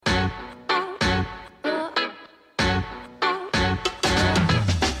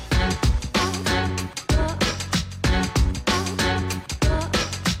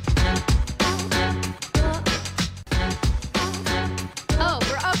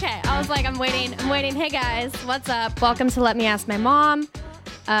like, I'm waiting. Hey guys, what's up? Welcome to Let Me Ask My Mom.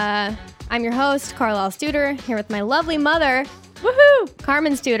 I'm your host, Carlisle Studer, here with my lovely mother, woohoo,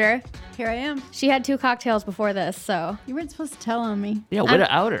 Carmen Studer. Here I am. She had 2 cocktails before this, so. You weren't supposed to tell on me. Yeah, way to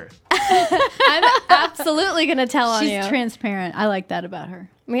out her. I'm absolutely going to tell on you. She's transparent. I like that about her.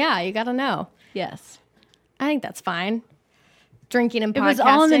 Yeah, you got to know. Yes. I think that's fine. Drinking and podcasting. It was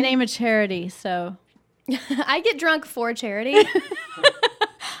all in the name of charity, so. I get drunk for charity.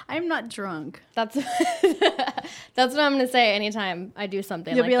 I'm not drunk. That's what I'm going to say anytime I do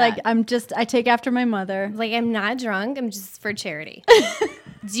something You'll like be that. like, I take after my mother. Like, I'm not drunk. I'm just for charity.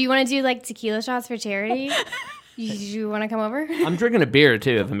 Do you want to do, like, tequila shots for charity? You want to come over? I'm drinking a beer,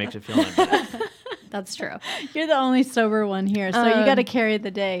 too, if it makes it feel any better. That's true. You're the only sober one here, so you got to carry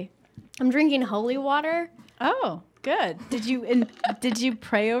the day. I'm drinking holy water. Oh, good. Did you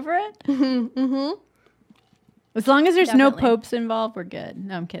pray over it? Mm-hmm. As long as there's Definitely. no popes involved, we're good.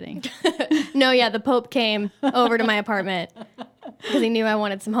 No, I'm kidding. No, yeah, the Pope came over to my apartment because he knew I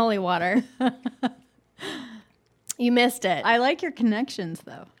wanted some holy water. You missed it. I like your connections,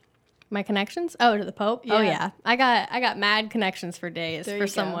 though. My connections? Oh, to the Pope? Yeah. Oh, yeah. I got mad connections for days There for you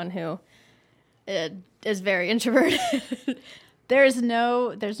go. someone who is very introverted. There's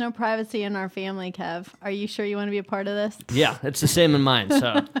no privacy in our family, Kev. Are you sure you want to be a part of this? Yeah, it's the same in mine,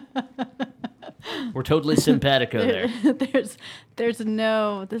 so. We're totally simpatico there. There's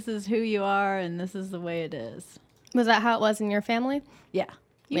no, this is who you are and this is the way it is. Was that how it was in your family? Yeah.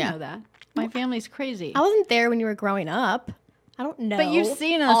 You Yeah. know that. My family's crazy. I wasn't there when you were growing up. I don't know. But you've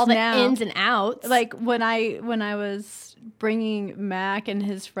seen us all the now. ins and outs. Like when I was bringing Mac and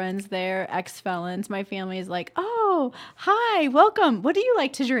his friends there, ex-felons, my family is like, oh, hi, welcome. What do you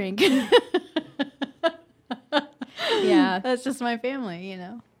like to drink? yeah, That's just my family, you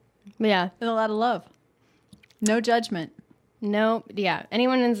know. yeah. And a lot of love. No judgment. No, yeah.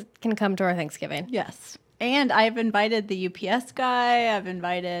 Anyone can come to our Thanksgiving. Yes. And I've invited the UPS guy.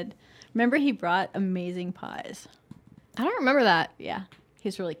 Remember he brought amazing pies. I don't remember that. Yeah.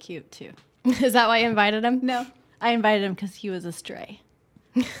 He's really cute too. Is that why you invited him? No. I invited him because he was a stray.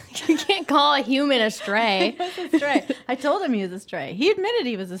 You can't call a human a stray. He was a stray. I told him he was a stray. He admitted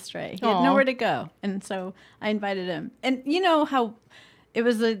he was a stray. He Aw. had nowhere to go. And so I invited him. And you know how it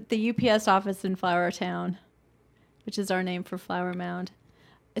was the UPS office in Flower Town, which is our name for Flower Mound.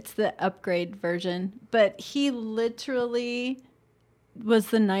 It's the upgrade version. But he literally was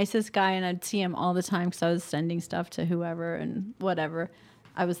the nicest guy, and I'd see him all the time because I was sending stuff to whoever and whatever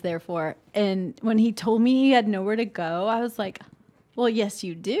I was there for. And when he told me he had nowhere to go, I was like, well, yes,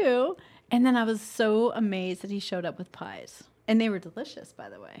 you do. And then I was so amazed that he showed up with pies. And they were delicious, by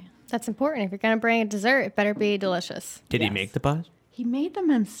the way. That's important. If you're going to bring a dessert, it better be delicious. Did he Yes. make the pies? He made them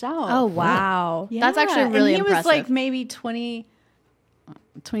himself. Oh, wow. Yeah. That's actually really and he impressive. was like maybe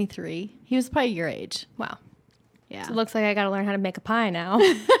 23. He was probably your age. Wow. Yeah. So it looks like I got to learn how to make a pie now.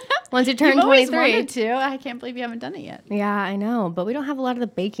 Once you You've turn always 23. wanted to. I can't believe you haven't done it yet. Yeah, I know. But we don't have a lot of the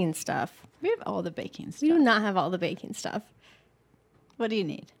baking stuff. We have all the baking stuff. We do not have all the baking stuff. What do you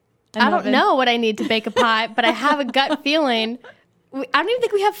need? I don't know what I need to bake a pie, but I have a gut feeling. I don't even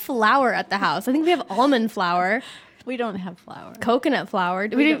think we have flour at the house. I think we have almond flour, We don't have flour. coconut flour.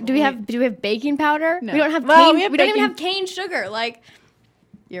 Do We we, don't- do we have baking powder? No. We don't have Well, cane. we have We don't even baking- have cane sugar. Like,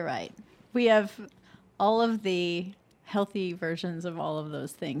 You're right. We have all of the healthy versions of all of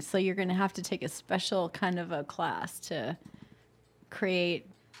those things. So you're going to have to take a special kind of a class to create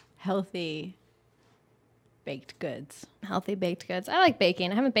healthy baked goods. healthy baked goods. I like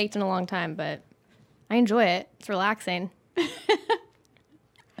baking. I haven't baked in a long time, but I enjoy it. It's relaxing.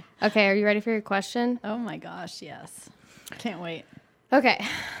 Okay, are you ready for your question? Oh my gosh, yes. Can't wait. Okay,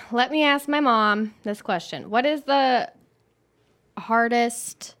 let me ask my mom this question. What is the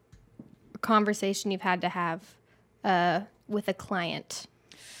hardest conversation you've had to have with a client?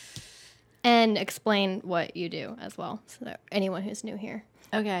 And explain what you do as well, so that anyone who's new here.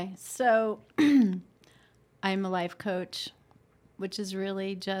 Okay, so I'm a life coach, which is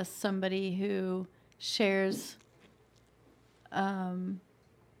really just somebody who shares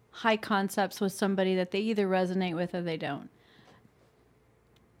high concepts with somebody that they either resonate with or they don't.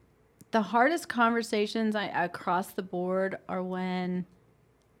 The hardest conversations across the board are when,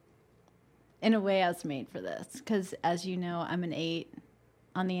 in a way, I was made for this. Because as you know, I'm an 8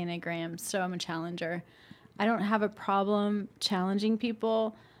 on the Enneagram, so I'm a challenger. I don't have a problem challenging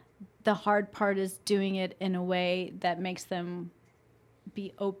people. The hard part is doing it in a way that makes them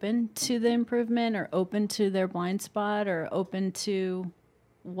be open to the improvement or open to their blind spot or open to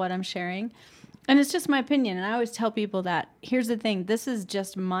what I'm sharing. And it's just my opinion. And I always tell people that, here's the thing, this is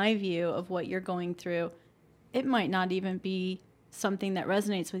just my view of what you're going through. It might not even be something that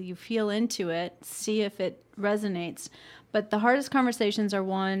resonates with you. Feel into it, see if it resonates. But the hardest conversations are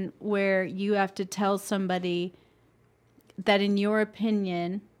one where you have to tell somebody that, in your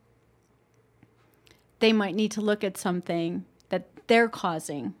opinion, they might need to look at something that they're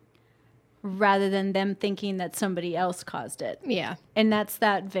causing rather than them thinking that somebody else caused it. Yeah. And that's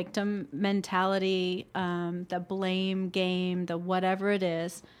that victim mentality, the blame game, the whatever it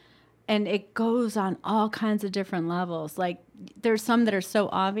is. And it goes on all kinds of different levels. Like, there's some that are so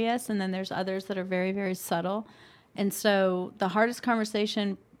obvious, and then there's others that are very, very subtle. And so the hardest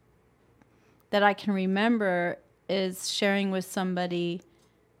conversation that I can remember is sharing with somebody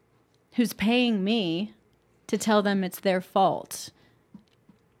who's paying me to tell them it's their fault,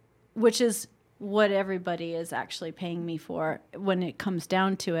 which is what everybody is actually paying me for when it comes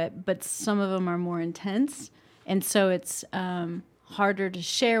down to it. But some of them are more intense. And so it's harder to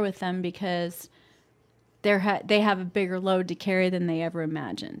share with them because they have a bigger load to carry than they ever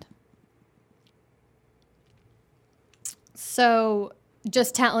imagined. So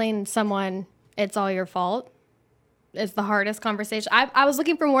just telling someone it's all your fault is the hardest conversation. I was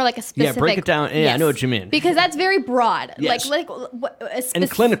looking for more like a specific. Yeah, break it down. Yeah, I know what you mean. Because that's very broad. Yes. Like and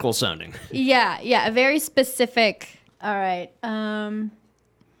clinical sounding. Yeah, a very specific. All right.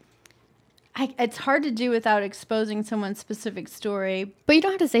 It's hard to do without exposing someone's specific story. But you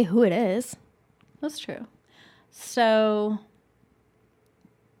don't have to say who it is. That's true. So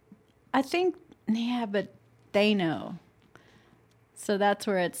I think, yeah, but they know. So that's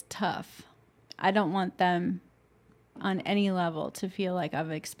where it's tough. I don't want them on any level to feel like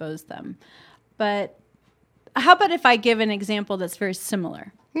I've exposed them. But how about if I give an example that's very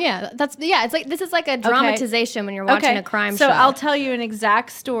similar? Yeah, it's like this is like a dramatization when you're watching a crime show. So I'll tell you an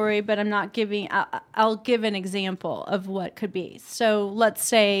exact story, but I'm not giving, I'll give an example of what could be. So let's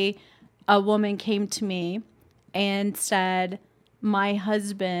say a woman came to me and said, my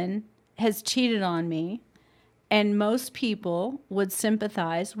husband has cheated on me, and most people would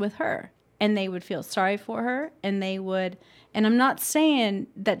sympathize with her and they would feel sorry for her, and I'm not saying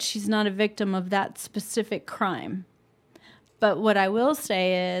that she's not a victim of that specific crime. But what I will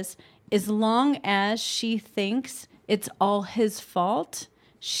say is, as long as she thinks it's all his fault,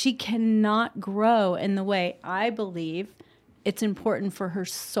 she cannot grow in the way I believe it's important for her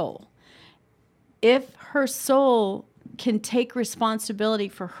soul. If her soul can take responsibility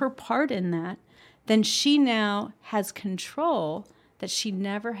for her part in that, then she now has control that she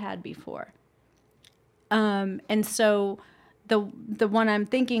never had before. And so the one I'm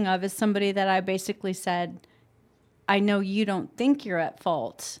thinking of is somebody that I basically said, I know you don't think you're at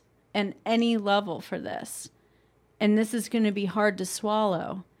fault in any level for this. And this is going to be hard to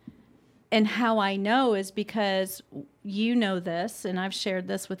swallow. And how I know is because you know this, and I've shared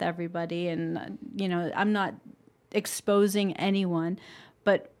this with everybody, and, I'm not exposing anyone.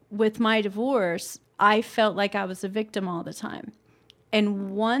 But with my divorce, I felt like I was a victim all the time.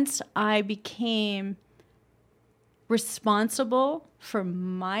 And once I became responsible for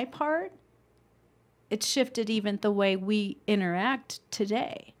my part, it shifted even the way we interact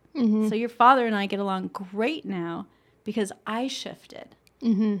today. Mm-hmm. So your father and I get along great now because I shifted.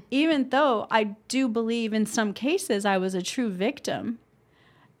 Mm-hmm. Even though I do believe in some cases I was a true victim.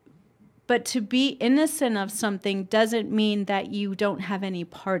 But to be innocent of something doesn't mean that you don't have any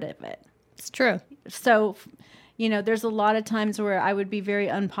part of it. It's true. So, there's a lot of times where I would be very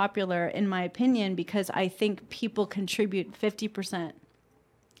unpopular in my opinion because I think people contribute 50%.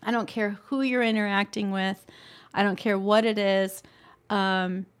 I don't care who you're interacting with. I don't care what it is.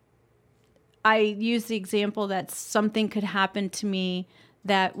 I use the example that something could happen to me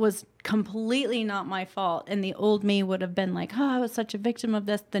that was completely not my fault. And the old me would have been like, I was such a victim of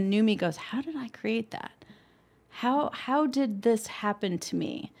this. The new me goes, how did I create that? How did this happen to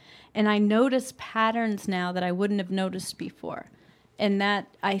me? And I notice patterns now that I wouldn't have noticed before. And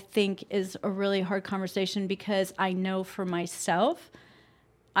that, I think, is a really hard conversation because I know for myself,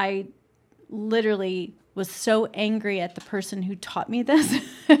 I literally was so angry at the person who taught me this.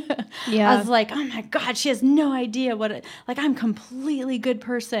 Yeah. I was like, oh my God, she has no idea I'm a completely good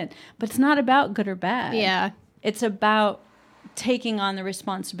person. But it's not about good or bad. Yeah. It's about taking on the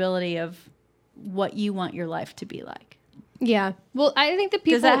responsibility of what you want your life to be like. Yeah. Well, I think the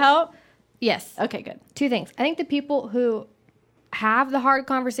people... Does that help? Yes. Okay, good. Two things. I think the people who have the hard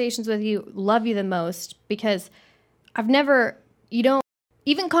conversations with you love you the most because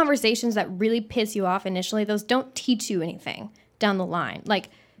even conversations that really piss you off initially, those don't teach you anything down the line.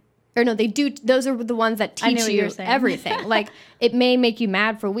 They do. Those are the ones that teach you everything. It may make you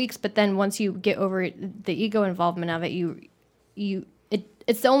mad for weeks, but then once you get over the ego involvement of it,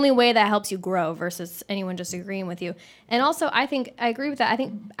 it's the only way that helps you grow versus anyone just agreeing with you. And also, I think I agree with that. I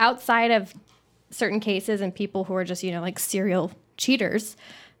think outside of certain cases and people who are just, like serial cheaters.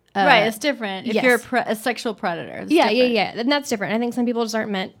 Right, it's different. If yes. you're a sexual predator. It's Yeah, different. yeah. And that's different. I think some people just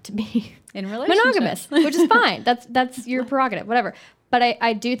aren't meant to be In relationships. monogamous, which is fine. That's your prerogative, whatever. But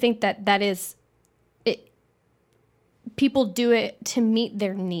I do think that is it. People do it to meet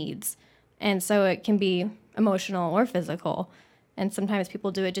their needs. And so it can be emotional or physical. And sometimes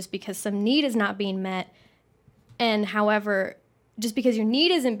people do it just because some need is not being met. And however, just because your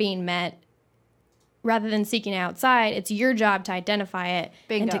need isn't being met, rather than seeking outside, it's your job to identify it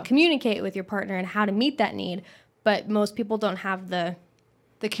and to communicate with your partner and how to meet that need. But most people don't have the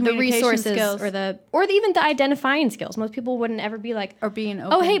communication resources skills or even the identifying skills. Most people wouldn't ever be like, or being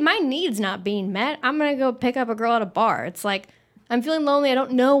open. oh, hey, my need's not being met. I'm going to go pick up a girl at a bar. It's like, I'm feeling lonely. I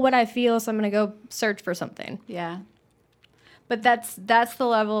don't know what I feel, so I'm going to go search for something. Yeah. But that's the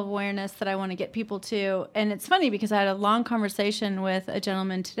level of awareness that I want to get people to. And it's funny because I had a long conversation with a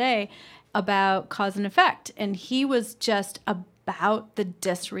gentleman today about cause and effect. And he was just about the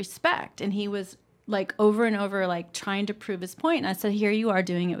disrespect. And he was like over and over, like trying to prove his point. And I said, here you are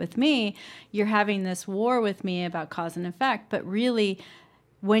doing it with me. You're having this war with me about cause and effect. But really,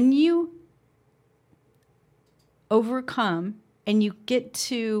 when you overcome and you get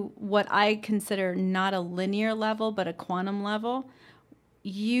to what I consider not a linear level, but a quantum level,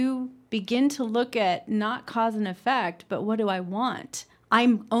 you begin to look at not cause and effect, but what do I want?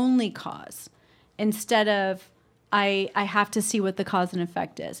 I'm only cause, instead of I have to see what the cause and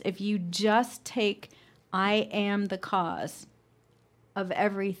effect is. If you just take I am the cause of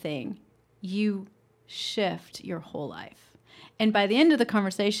everything, you shift your whole life. And by the end of the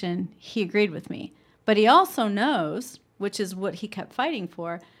conversation, he agreed with me. But he also knows, which is what he kept fighting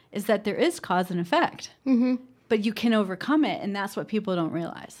for, is that there is cause and effect. Mm-hmm. But you can overcome it, and that's what people don't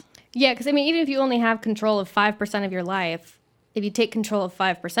realize. Yeah, because, I mean, even if you only have control of 5% of your life, if you take control of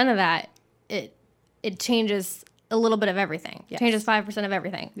 5% of that, it changes a little bit of everything. Yes. Changes 5% of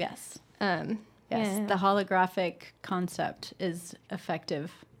everything. Yes. Yes. Yeah. The holographic concept is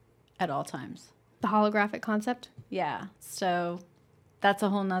effective at all times. The holographic concept? Yeah. So that's a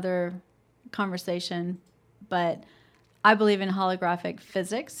whole nother conversation. But I believe in holographic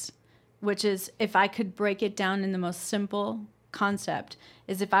physics, which is, if I could break it down in the most simple concept,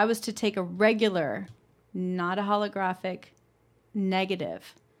 is if I was to take a regular, not a holographic,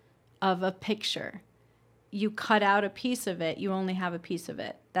 negative of a picture, you cut out a piece of it, you only have a piece of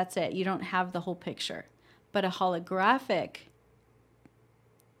it. That's it. You don't have the whole picture. But a holographic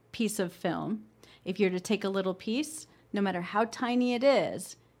piece of film, if you're to take a little piece, no matter how tiny it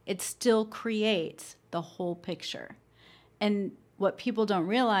is, it still creates the whole picture. And what people don't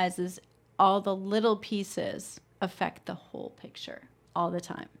realize is all the little pieces affect the whole picture all the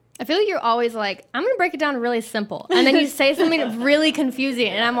time. I feel like you're always like, I'm going to break it down really simple. And then you say something really confusing.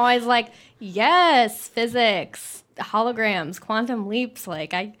 And I'm always like, yes, physics, holograms, quantum leaps.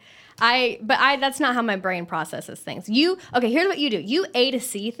 Like that's not how my brain processes things. Okay, here's what you do. You A to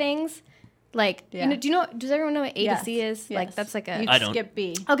C things. Like, Yeah. does everyone know what A Yes. to C is? Yes. Like, that's like a, You I don't. skip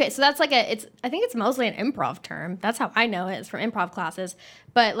B. okay, so that's like I think it's mostly an improv term. That's how I know it. It's from improv classes.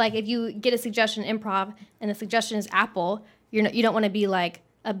 But like, if you get a suggestion in improv and the suggestion is apple, you don't want to be like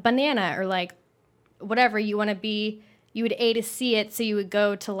a banana or like whatever. You want to be, you would A to C it. So you would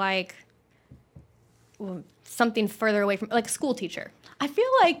go to like something further away from, like a school teacher. I feel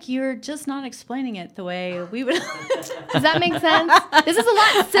like you're just not explaining it the way we would. Does that make sense? This is a lot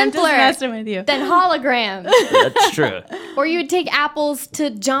I'm just simpler messing with you. than holograms. That's true. Or you would take apples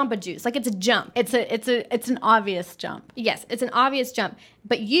to Jamba Juice. Like, it's a jump. It's an obvious jump. Yes, it's an obvious jump.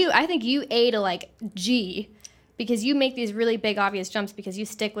 But I think you A to like G, because you make these really big obvious jumps because you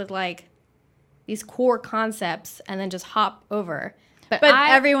stick with like these core concepts and then just hop over. But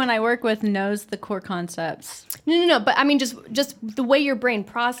everyone I work with knows the core concepts. No. But I mean, just the way your brain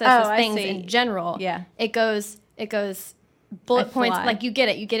processes I things see. in general. Yeah. It goes bullet points. fly. Like, you get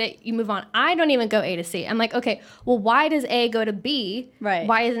it. You move on. I don't even go A to C. I'm like, okay, well, why does A go to B? Right.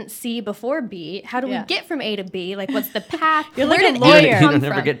 Why isn't C before B? How do we Yeah. get from A to B? Like, what's the path? You're Where like a did lawyer. A You come don't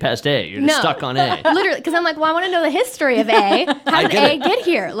never from? get past A. You're just stuck on A. Literally, because I'm like, well, I want to know the history of A. How did get A it. get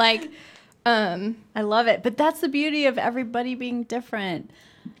here? Like, I love it. But that's the beauty of everybody being different.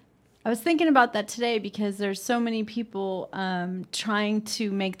 I was thinking about that today because there's so many people trying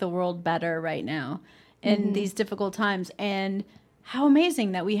to make the world better right now in these difficult times. And how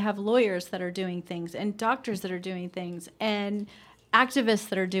amazing that we have lawyers that are doing things and doctors that are doing things and activists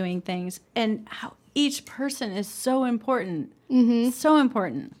that are doing things, and how each person is so important. So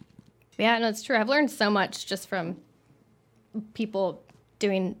important. yeah, no, it's true. I've learned so much just from people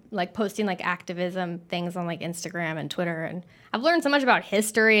doing like posting like activism things on like Instagram and Twitter, and I've learned so much about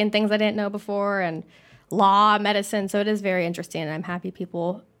history and things I didn't know before, and law, medicine. So it is very interesting, and I'm happy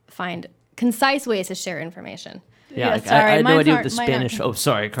people find concise ways to share information. Yeah, Yeah, like, sorry, I had no mine's idea what aren't- the mine Spanish. Oh,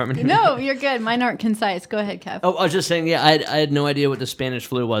 sorry, Carmen. No, you're good. Mine aren't concise. Go ahead, Kev. Oh, I was just saying. Yeah, I had no idea what the Spanish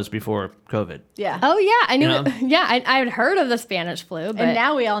flu was before COVID. Yeah. Oh yeah, I knew. You know? Yeah, I had heard of the Spanish flu, but and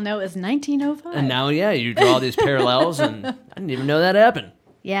now we all know it was 1905. And now, yeah, you draw these parallels, and I didn't even know that happened.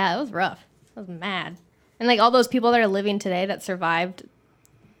 yeah, it was rough. I was mad, and like all those people that are living today that survived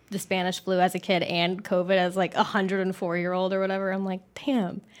the Spanish flu as a kid and COVID as like a 104-year-old or whatever. I'm like,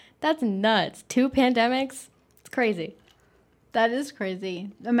 damn, that's nuts. 2 pandemics. It's crazy. That is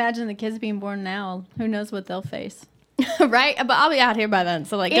crazy. Imagine the kids being born now. Who knows what they'll face? Right? But I'll be out here by then.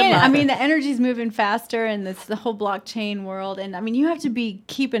 So like, good And, luck. I mean, the energy's moving faster, and it's the whole blockchain world. And I mean, you have to be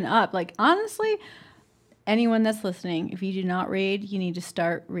keeping up. Like, honestly, anyone that's listening, if you do not read, you need to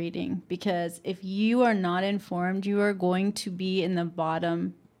start reading, because if you are not informed, you are going to be in the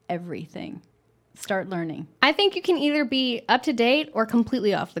bottom everything. Start learning. I think you can either be up to date or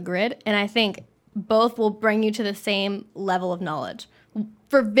completely off the grid. And I think both will bring you to the same level of knowledge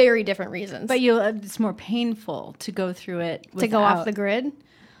for very different reasons. But it's more painful to go through it to go off without- the grid.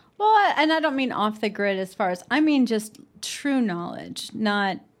 Well, and I don't mean off the grid as far as, I mean just true knowledge,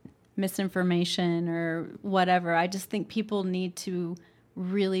 not misinformation or whatever. I just think people need to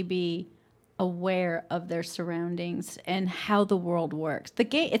really be aware of their surroundings and how the world works.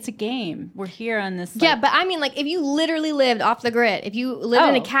 It's a game. We're here on this. Yeah, like- but I mean, like, if you literally lived off the grid, if you lived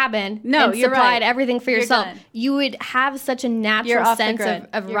in a Oh. cabin No, and you're supplied right. everything for You're yourself, done. you would have such a You're natural off the sense grid.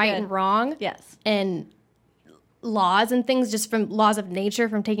 of You're right good. and wrong Yes. and laws and things, just from laws of nature,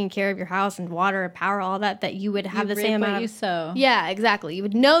 from taking care of your house and water and power, all that you would have You the reap same what amount you of. sow. Yeah, exactly. You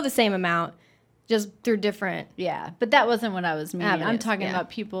would know the same amount, just through different. Yeah, but that wasn't what I was meaning. I'm Avenues, talking yeah. about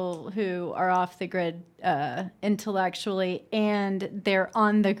people who are off the grid intellectually, and they're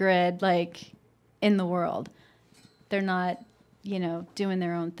on the grid, like, in the world. They're not, doing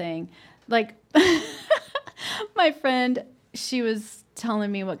their own thing. Like, my friend, she was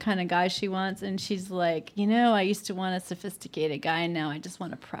telling me what kind of guy she wants, and she's like, I used to want a sophisticated guy, and now I just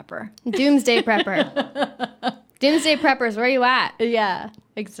want a prepper. Doomsday prepper. Doomsday preppers, where are you at? Yeah,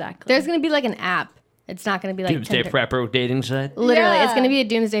 exactly. There's going to be like an app. It's not going to be like Doomsday Tinder. Prepper dating site. Literally, it's Yeah. going to be a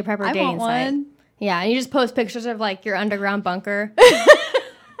Doomsday Prepper I dating want site. one. Yeah, and you just post pictures of like your underground bunker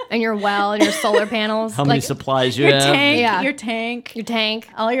and your well and your solar panels, How many like supplies you Your have? tank, Yeah. your tank, your tank,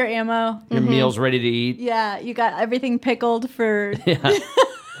 all your ammo. Your meals ready to eat. Yeah, you got everything pickled for Yeah.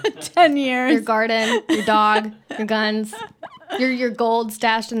 10 years. your garden, your dog, your guns, your gold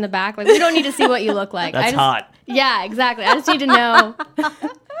stashed in the back. Like, we don't need to see what you look like. That's hot. Yeah, exactly. I just need to know.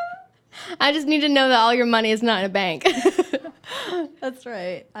 I just need to know that all your money is not in a bank. That's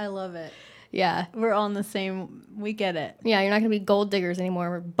right. I love it. Yeah. We're all in the same. We get it. Yeah, you're not going to be gold diggers anymore.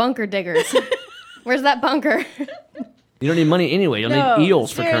 We're bunker diggers. Where's that bunker? You don't need money anyway. You'll need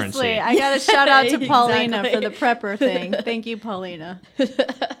eels for seriously, currency. I got to shout out to Paulina Exactly. for the prepper thing. Thank you, Paulina.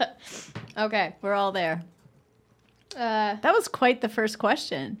 Okay. We're all there. Uh, That was quite the first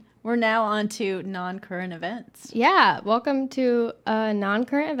question. We're now on to non-current events. Yeah, welcome to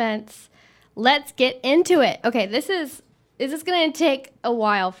non-current events. Let's get into it. Okay, this is going to take a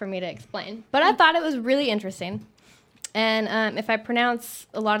while for me to explain, but I thought it was really interesting. And if I pronounce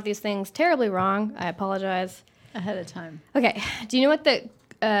a lot of these things terribly wrong, I apologize. Ahead of time. Okay, do you know what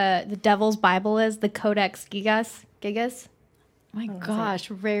the Devil's Bible is? The Codex Gigas? Gigas? My gosh,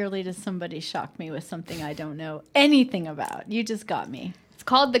 rarely does somebody shock me with something I don't know anything about. You just got me. It's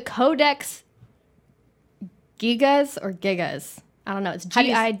called the Codex Gigas or Gigas. I don't know. It's How do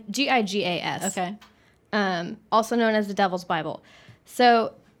you Gigas. Okay. Also known as the Devil's Bible.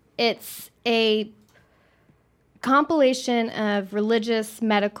 So it's a compilation of religious,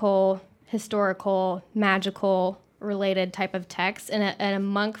 medical, historical, magical related type of texts, and a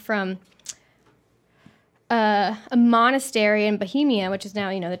monk from a monastery in Bohemia, which is now,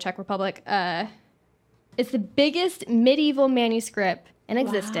 the Czech Republic. It's the biggest medieval manuscript in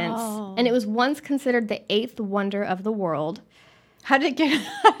existence, Wow. and it was once considered the 8th wonder of the world. How did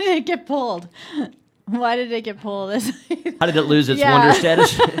it get pulled? Why did it get pulled? How did it lose its Yeah. wonder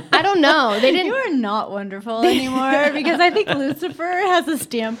status? I don't know. They didn't. You are not wonderful anymore because I think Lucifer has a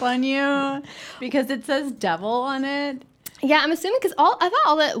stamp on you because it says devil on it. Yeah, I'm assuming because I thought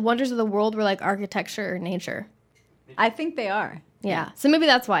all the wonders of the world were like architecture or nature. I think they are. Yeah, so maybe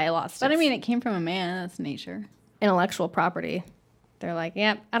that's why I lost. But I its mean, it came from a man. That's nature. intellectual property. They're like,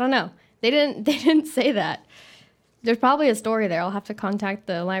 yeah, I don't know. They didn't say that. There's probably a story there. I'll have to contact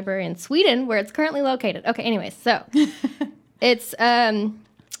the library in Sweden where it's currently located. Okay, anyways, so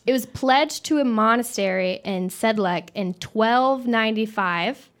It was pledged to a monastery in Sedlec in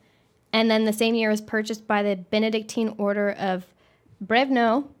 1295, and then the same year was purchased by the Benedictine Order of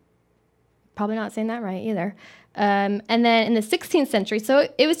Brevno. Probably not saying that right either. And then in the 16th century, so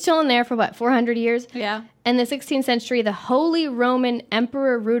it was still in there for 400 years? Yeah. In the 16th century, the Holy Roman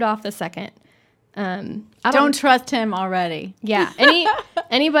Emperor Rudolph II. Don't trust him already. Yeah.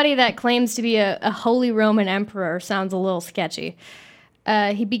 Anybody that claims to be a Holy Roman Emperor sounds a little sketchy.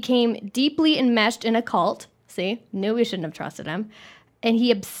 He became deeply enmeshed in a cult. See, knew we shouldn't have trusted him. And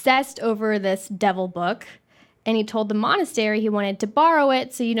he obsessed over this devil book. And he told the monastery he wanted to borrow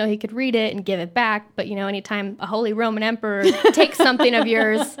it so, he could read it and give it back. But, anytime a Holy Roman Emperor takes something of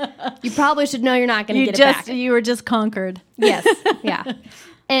yours, you probably should know you're not going to get it back. You were just conquered. Yes. Yeah.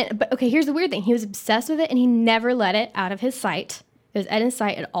 But okay, here's the weird thing. He was obsessed with it and he never let it out of his sight. It was at his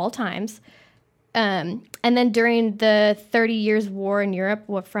sight at all times. And then during the 30 Years' War in Europe,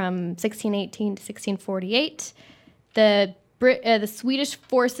 from 1618 to 1648, the Swedish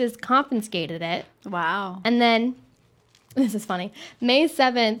forces confiscated it. Wow. And then, this is funny, May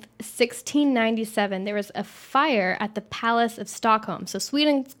 7th, 1697, there was a fire at the Palace of Stockholm. So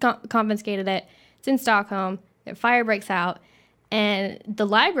Sweden confiscated it. It's in Stockholm. The fire breaks out. And the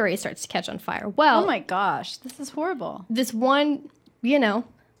library starts to catch on fire. Well, oh my gosh, this is horrible. This one,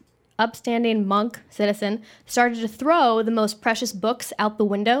 upstanding monk citizen started to throw the most precious books out the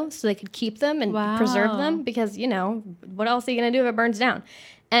window so they could keep them and preserve them because, what else are you going to do if it burns down?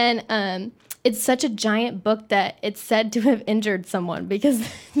 And it's such a giant book that it's said to have injured someone because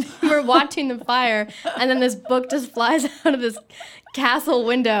you were watching the fire and then this book just flies out of this castle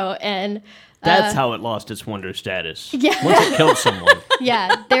window and... That's how it lost its wonder status. Yeah. Once it killed someone.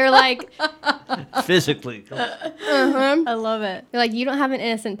 Yeah, they're like... Physically. I love it. They're like, you don't have an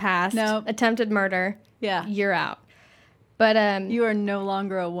innocent past. Nope. Attempted murder. Yeah. You're out. But you are no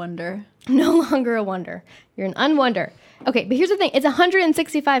longer a wonder. No longer a wonder. You're an unwonder. Okay, but here's the thing. It's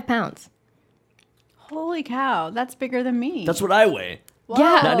 165 pounds. Holy cow. That's bigger than me. That's what I weigh. Whoa.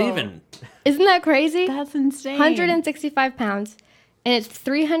 Yeah. Not even. Isn't that crazy? That's insane. 165 pounds. And it's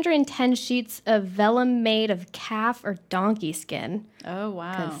 310 sheets of vellum made of calf or donkey skin. Oh,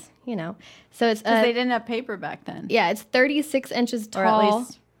 wow. Because, So it's... Because they didn't have paper back then. Yeah, it's 36 inches tall. Or at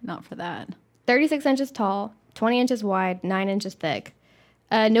least not for that. 36 inches tall, 20 inches wide, 9 inches thick.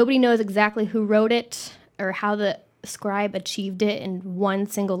 Nobody knows exactly who wrote it or how the scribe achieved it in one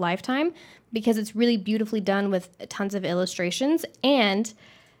single lifetime because it's really beautifully done with tons of illustrations and...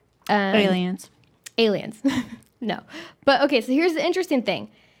 Aliens. No. But okay, so here's the interesting thing.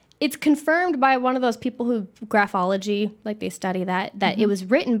 It's confirmed by one of those people who graphology, like they study that it was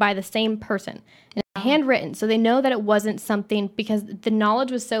written by the same person. And handwritten. So they know that it wasn't something because the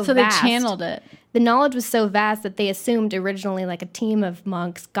knowledge was so vast. So they channeled it. The knowledge was so vast that they assumed originally like a team of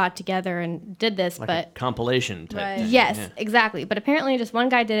monks got together and did this, Like but a compilation type Right. thing. yes, Yeah. exactly. But apparently just one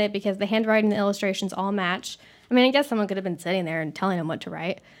guy did it because the handwriting and the illustrations all match. I mean, I guess someone could have been sitting there and telling him what to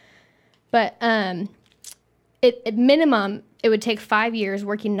write. But at minimum, it would take 5 years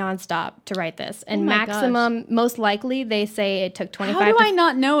working nonstop to write this. And Oh my maximum, most likely, they say it took 25 How do to I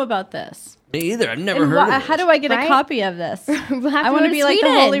not know about this? Me either. I've never And heard of this. how do I get Right? a copy of this? We'll have I to want go to be like the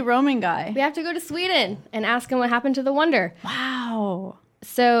Sweden. Holy Roman guy. We have to go to Sweden and ask him what happened to the wonder. Wow.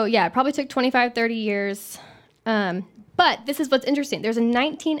 So, yeah, it probably took 25, 30 years. But this is what's interesting. There's a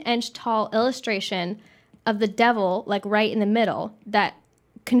 19-inch tall illustration of the devil, like right in the middle, that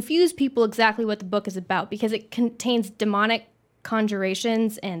confused people exactly what the book is about because it contains demonic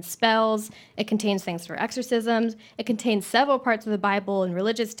conjurations and spells. It contains things for exorcisms. It contains several parts of the Bible and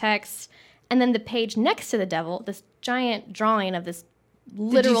religious texts. And then the page next to the devil, this giant drawing of this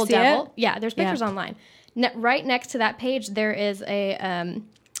literal see devil. it? Yeah, there's pictures Yeah. online. Right next to that page, there is a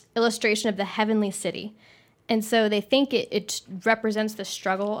illustration of the heavenly city. And so they think it represents the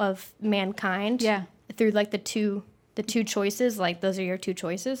struggle of mankind Yeah. through like the two choices, like those are your two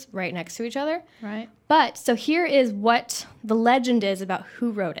choices right next to each other. Right. But so here is what the legend is about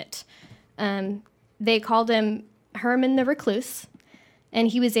who wrote it. They called him Herman the Recluse, and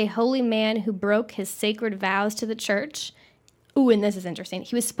he was a holy man who broke his sacred vows to the church. Ooh, and this is interesting.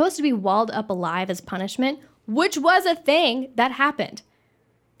 He was supposed to be walled up alive as punishment, which was a thing that happened.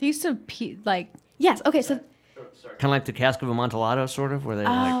 They used to Yes. Okay. So Kind of like the Cask of Amontillado, sort of, where they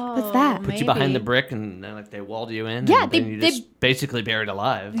like what's that? put you behind the brick and then, like they walled you in. Yeah, and they- then you they- just basically buried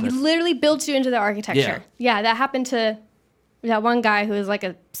alive. That's- literally built you into the architecture. Yeah, that happened to that one guy who was like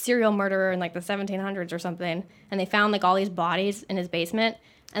a serial murderer in like the 1700s or something, and they found like all these bodies in his basement,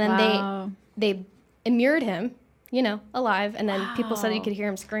 and then Wow. they immured him, alive, and then people said you could hear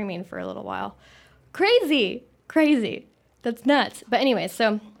him screaming for a little while. Crazy. That's nuts. But anyway,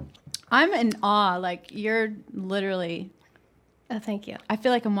 so I'm in awe. Like, you're literally, thank you. I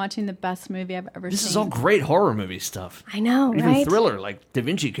feel like I'm watching the best movie I've ever This seen. is all great horror movie stuff. I know, Even right? thriller like Da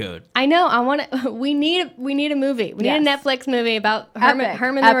Vinci Code. I know. I want to. We need a movie. We need a Yes. Netflix movie about Epic,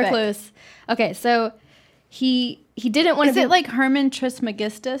 Herman the epic. Recluse. Okay, so he didn't want to. Is it like Herman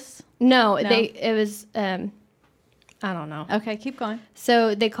Trismegistus? No, No? it was. I don't know. Okay, keep going.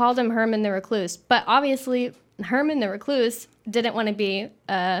 So they called him Herman the Recluse, but obviously Herman the Recluse didn't want to be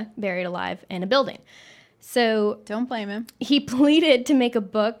buried alive in a building. So Don't blame him. he pleaded to make a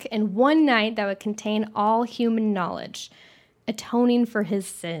book in one night that would contain all human knowledge, atoning for his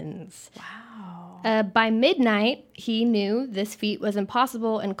sins. Wow. By midnight, he knew this feat was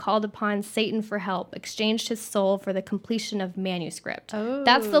impossible and called upon Satan for help, exchanged his soul for the completion of manuscript. Oh.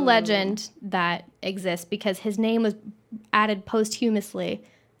 That's the legend that exists because his name was added posthumously,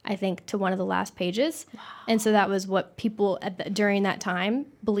 I think, to one of the last pages. Wow. And so that was what people during that time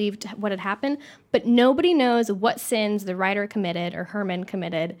believed what had happened. But nobody knows what sins the writer committed or Herman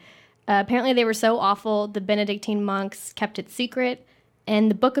committed. Apparently they were so awful, the Benedictine monks kept it secret.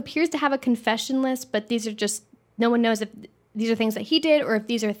 And the book appears to have a confession list, but these are just, no one knows if these are things that he did or if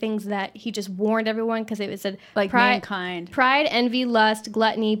these are things that he just warned everyone because it said Like mankind. Pride, envy, lust,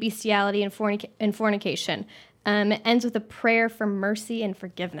 gluttony, bestiality, and fornication. It ends with a prayer for mercy and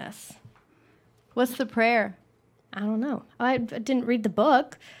forgiveness. What's the prayer? I don't know. I didn't read the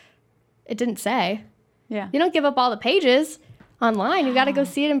book. It didn't say. Yeah. You don't give up all the pages online. You got to go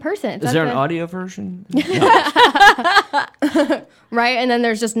see it in person. It's Is at there an the- audio version? Right, and then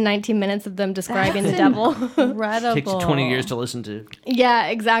there's just 19 minutes of them describing the devil. Incredible. Takes you 20 years to listen to. Yeah,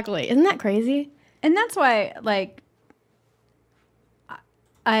 exactly. Isn't that crazy? And that's why, like,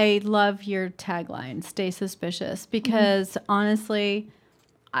 I love your tagline, stay suspicious, because honestly,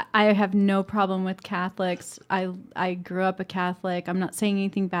 I have no problem with Catholics. I grew up a Catholic. I'm not saying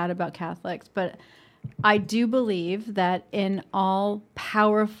anything bad about Catholics, but I do believe that in all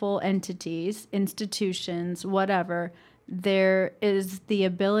powerful entities, institutions, whatever, there is the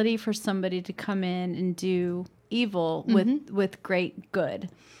ability for somebody to come in and do evil with great good.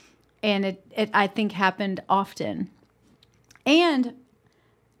 And it I think happened often. And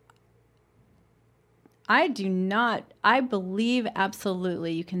I believe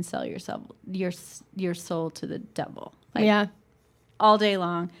absolutely you can sell your soul to the devil. Like, Yeah. all day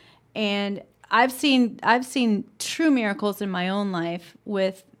long. And I've seen true miracles in my own life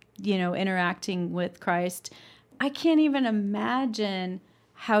with, interacting with Christ. I can't even imagine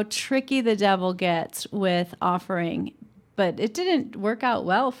how tricky the devil gets with offering, but it didn't work out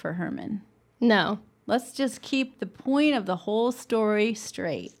well for Herman. No. Let's just keep the point of the whole story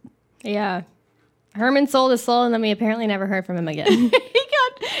straight. Yeah. Herman sold his soul, and then we apparently never heard from him again. he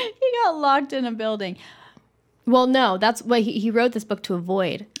got locked in a building. Well, no, that's what he wrote this book to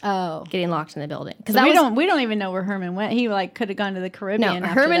avoid Oh. getting locked in the building. Because We don't even know where Herman went. He could have gone to the Caribbean. No,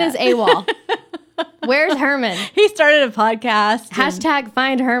 after Herman that. is AWOL. Where's Herman? He started a podcast. Hashtag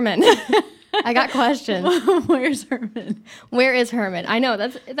find Herman. I got questions. Where's Herman? Where is Herman? I know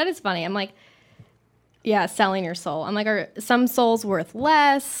that is funny. I'm like, yeah, selling your soul. I'm like, are some souls worth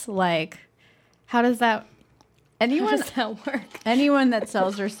less? Like, how does that work? Anyone that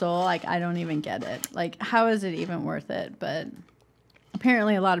sells their soul, like, I don't even get it. Like, how is it even worth it? But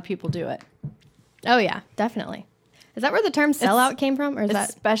apparently a lot of people do it. Oh yeah, definitely. Is that where the term sellout came from, or is that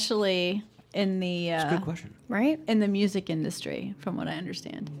Especially in the Good question. right? in the music industry, from what I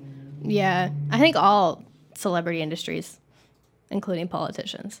understand. Yeah, I think all celebrity industries, including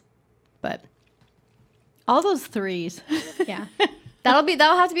politicians, but All those threes. yeah.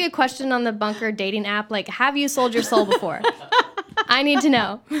 That'll have to be a question on the Bunker dating app. Like, have you sold your soul before? I need to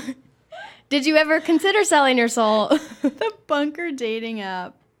know. Did you ever consider selling your soul? The Bunker dating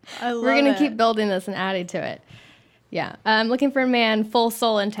app. I love We're gonna it. keep building this and adding to it. Yeah, I'm looking for a man, full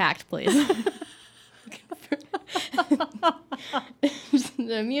soul intact, please.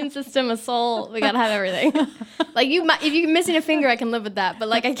 The immune system, a soul. We gotta have everything. Like if you're missing a finger, I can live with that. But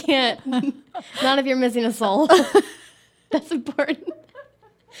like I can't. Not if you're missing a soul. That's important.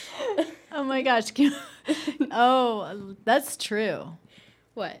 Oh my gosh. Oh, that's true.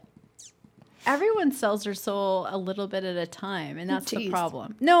 What? Everyone sells their soul a little bit at a time, and that's the Jeez.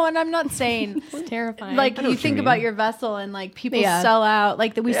 problem. No, and I'm not saying It's terrifying. like I know you what you think mean. about your vessel and like people Yeah. sell out,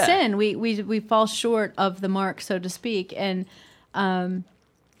 like that we Yeah. sin, we fall short of the mark, so to speak, and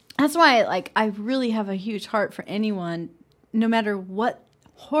that's why like I really have a huge heart for anyone, no matter what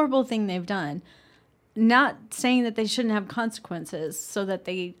horrible thing they've done. Not saying that they shouldn't have consequences so that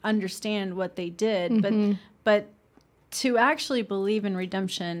they understand what they did, but to actually believe in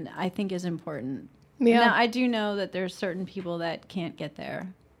redemption, I think is important. Yeah. Now, I do know that there's certain people that can't get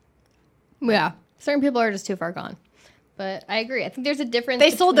there. Yeah. Certain people are just too far gone. But I agree. I think there's a difference. They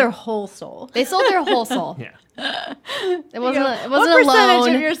sold between- their whole soul. They sold their whole soul. Yeah. It wasn't. It What wasn't a percentage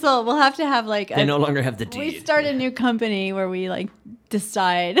loan. of your soul? We'll have to have like They no longer have the deed. we start a new company where we like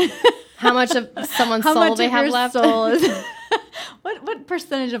decide How much of someone's how soul much they of have your left. soul is. What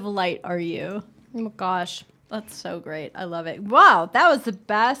percentage of light are you? Oh gosh. That's so great. I love it. Wow, that was the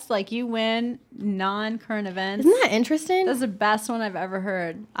best. Like you win non-current events. Isn't that interesting? That's the best one I've ever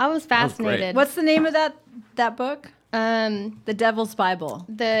heard. I was great. fascinated. What's the name of that book? The Devil's Bible.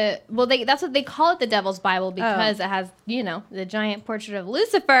 that's what they call it, the Devil's Bible, because it has the giant portrait of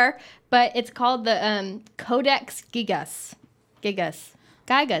Lucifer, but it's called the Codex Gigas.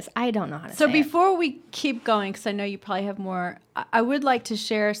 I don't know how to So say it. before we keep going, because I know you probably have more, I would like to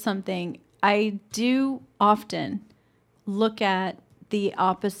share something. I do often look at the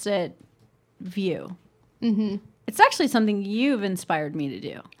opposite view. Mm-hmm. It's actually something you've inspired me to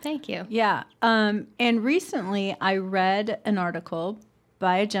do. Thank you. Yeah. And recently I read an article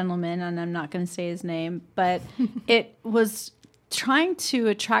by a gentleman, and I'm not going to say his name, but it was trying to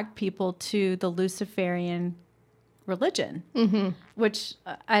attract people to the Luciferian religion, which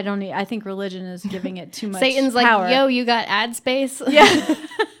I think religion is giving it too much Satan's power. like, yo, you got ad space? Yeah.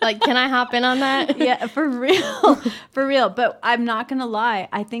 Like, can I hop in on that? Yeah, for real. For real. But I'm not going to lie.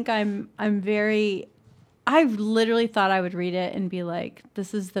 I think I literally thought I would read it and be like,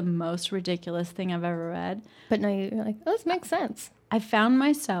 this is the most ridiculous thing I've ever read. But no, you're like, oh, this makes sense. I found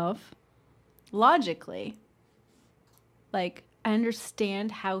myself logically, like, I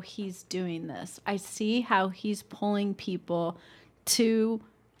understand how he's doing this. I see how he's pulling people to,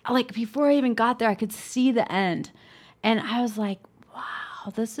 like, before I even got there, I could see the end. And I was like,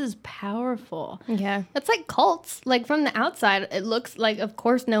 wow, this is powerful. Yeah. It's like cults. Like, from the outside, it looks like, of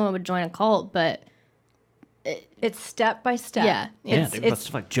course, no one would join a cult, but It's step by step. Yeah. Yeah, It's,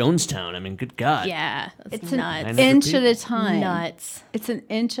 it's like Jonestown. I mean, good God. yeah, that's it's nuts. an 900 inch at a people. time. Nuts. It's an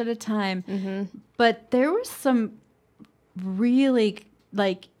inch at a time. But there was some really,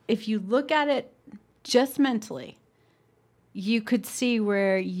 like, if you look at it just mentally, you could see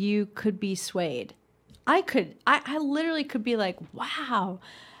where you could be swayed. I literally could be like, wow.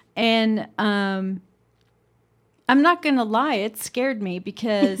 And I'm not going to lie, it scared me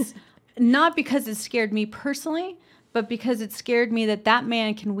because, not because it scared me personally, but because it scared me that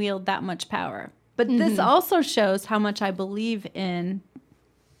man can wield that much power. But this also shows how much I believe in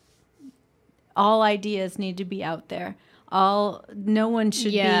all ideas need to be out there. No one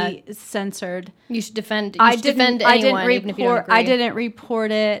should be censored. You should defend. I defend didn't anyone, even if you don't agree. I didn't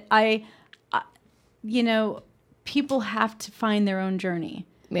report it. People have to find their own journey.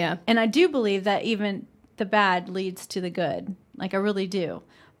 Yeah. And I do believe that even the bad leads to the good. Like, I really do.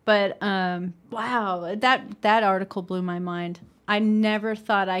 But wow, that article blew my mind. I never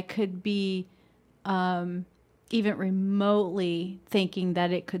thought I could be even remotely thinking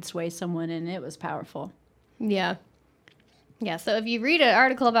that it could sway someone, and it was powerful. Yeah. Yeah. So if you read an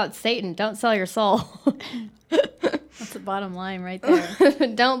article about Satan, don't sell your soul. That's the bottom line right there.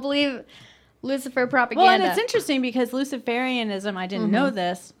 Don't believe Lucifer propaganda. Well, and it's interesting because Luciferianism, I didn't know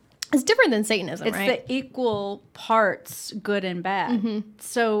this, It's different than Satanism, it's right? the equal parts good and bad.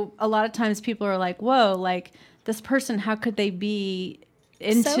 So a lot of times people are like, whoa, like this person, how could they be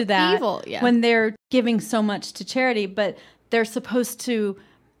into So that evil, yeah. when they're giving so much to charity? But they're supposed to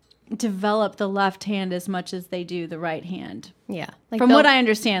develop the left hand as much as they do the right hand. Yeah. Like From what I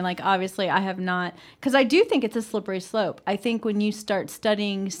understand, like obviously I have not, because I do think it's a slippery slope. I think when you start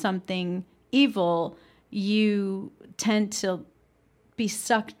studying something evil, you tend to be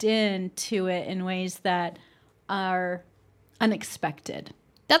sucked into it in ways that are unexpected.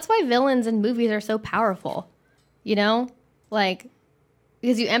 That's why villains in movies are so powerful. You know? Like,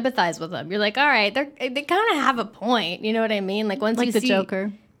 because you empathize with them. You're like, all right, they kind of have a point. You know what I mean? Like, once Like you the see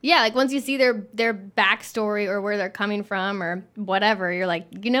Joker. Yeah, like once you see their backstory or where they're coming from or whatever, you're like,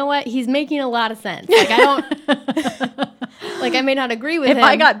 you know what? He's making a lot of sense. Like, I don't, like, I may not agree with If him.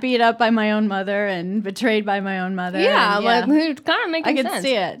 I got beat up by my own mother and betrayed by my own mother. yeah, and, like, it's kind of I making could sense.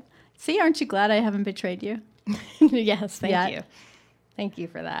 see it. See, aren't you glad I haven't betrayed you? Yes, thank Yeah. you. Thank you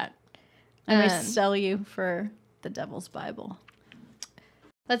for that. I'm going to sell you for the Devil's Bible.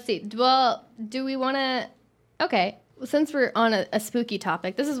 Let's see. Well, do we want to? Okay, well, since we're on a spooky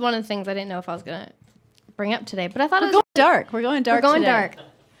topic, this is one of the things I didn't know if I was gonna bring up today, but I thought We're it was going dark. We're going dark. we're going today. dark.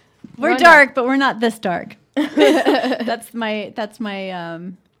 We're going dark, but we're not this dark. That's my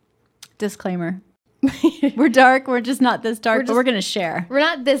disclaimer. We're dark. We're just not this dark. But we're gonna share. We're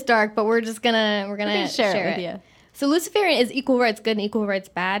not this dark, but we're gonna Share it with you. So Luciferian is equal rights good and equal rights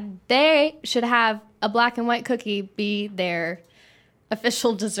bad. They should have a black and white cookie be their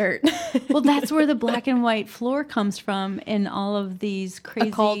official dessert. Well, that's where the black and white floor comes from in all of these crazy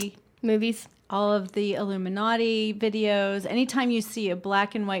Occult movies. all of the Illuminati videos. Anytime you see a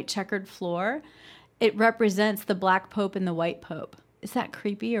black and white checkered floor, it represents the black pope and the white pope. Is that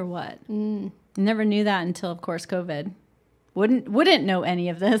creepy or what? Never knew that until, of course, COVID. Wouldn't know any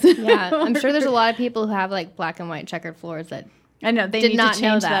of this. Yeah, I'm sure there's a lot of people who have like black and white checkered floors that I know they did need not to know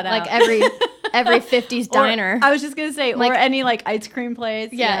change that. that, Like out. every 50s diner. I was just gonna say, Like- or any like ice cream place.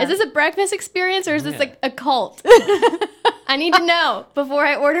 Yeah. Is this a breakfast experience or is this Yeah. like a cult? I need to know before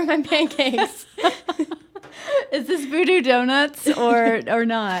I order my pancakes. Is this Voodoo Donuts or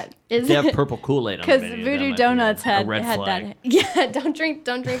not? Is They have it? purple Kool-Aid on the Because menu. That Voodoo might be Donuts a had red had flag. that. Yeah, don't drink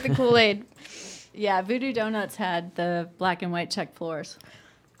the Kool-Aid. Yeah, Voodoo Donuts had the black and white check floors.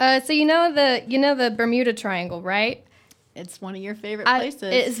 So you know the Bermuda Triangle, right? It's one of your favorite I- places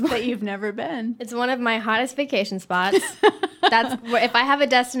it's- that you've never been. It's one of my hottest vacation spots. That's where, if I have a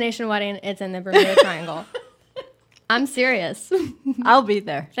destination wedding, it's in the Bermuda Triangle. I'm serious. I'll be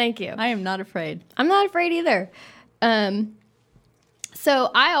there. Thank you. I am not afraid. I'm not afraid either.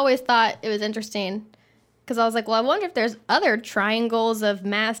 So I always thought it was interesting because I was like, well, I wonder if there's other triangles of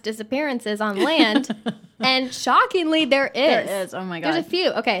mass disappearances on land. And shockingly, there is. There is. Oh my god. There's a few.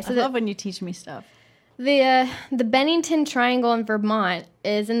 Okay, so I love when you teach me stuff. the Bennington Triangle in Vermont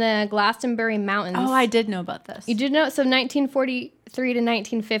is in the Glastonbury Mountains. Oh, I did know about this. You did know, so 1943 to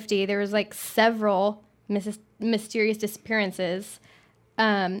 1950, there was like several mysterious disappearances.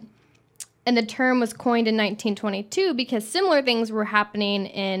 And the term was coined in 1922 because similar things were happening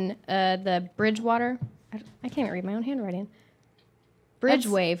in the Bridgewater. I can't even read my own handwriting.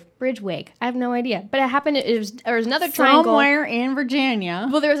 Bridgewake. I have no idea. But it happened, there was another triangle. Somewhere in Virginia.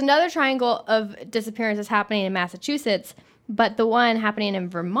 Well, there was another triangle of disappearances happening in Massachusetts, but the one happening in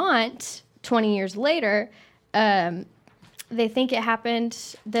Vermont 20 years later, they think it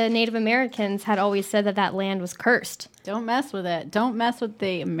happened. The Native Americans had always said that land was cursed. Don't mess with it. Don't mess with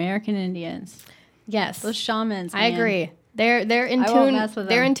the American Indians. Yes, Those shamans. I man. agree. They're in I won't tune. mess with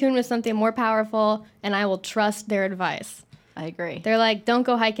They're them. in tune with something more powerful, and I will trust their advice. I agree. They're like, "Don't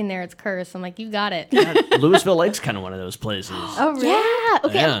go hiking there; it's cursed." I'm like, "You got it." Louisville Lake's kind of one of those places. Oh, really? Yeah.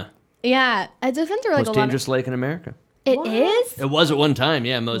 Okay. Yeah. Yeah. I just think there were like Most a lot. dangerous lake in America. It is. It was at one time,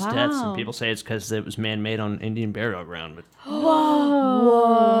 yeah, most deaths. Wow. And people say it's because it was man-made on Indian burial ground. But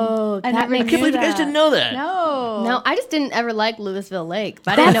Whoa. I That never I makes can't believe you guys that. didn't know that. No. No, I just didn't ever like Louisville Lake,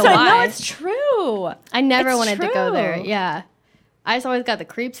 but I didn't That's know right. why. No, it's true. I never it's wanted to go there. true. Yeah, I just always got the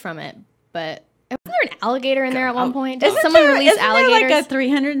creeps from it. But wasn't there an alligator in there at one point? Did Isn't someone there, release isn't alligators? there like a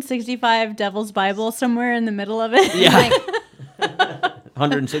 365 Devil's Bible somewhere in the middle of it? Yeah. Like,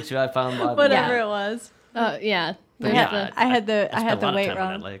 165 pound Bible. Whatever Yeah. it was. yeah. Yeah, I had the spent a lot of weight time on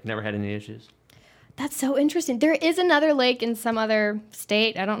wrong. that lake. Never had any issues. That's so interesting. There is another lake in some other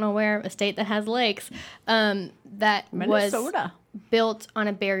state. I don't know where. A state that has lakes. That was Minnesota. built on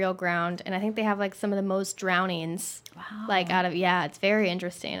a burial ground, and I think they have like some of the most drownings. Wow. Like out of it's very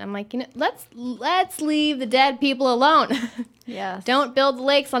interesting. I'm like, let's leave the dead people alone. Yes. Don't build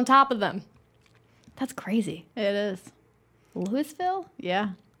lakes on top of them. That's crazy. It is. Louisville? Yeah.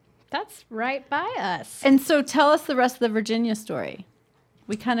 That's right by us. And so tell us the rest of the Virginia story.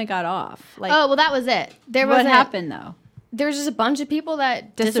 We kind of got off. Like, Oh, well, that was it. There what was happened though? There was just a bunch of people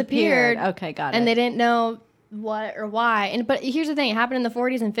that disappeared. Okay, got it. And they didn't know what or why. But here's the thing: it happened in the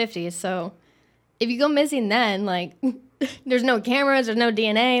 40s and 50s. So if you go missing then, like, there's no cameras, there's no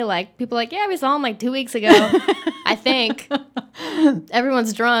DNA. Like, people are like, yeah, we saw him like 2 weeks ago. I think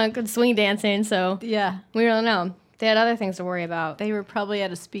everyone's drunk and swing dancing, so Yeah. we don't know. They had other things to worry about. They were probably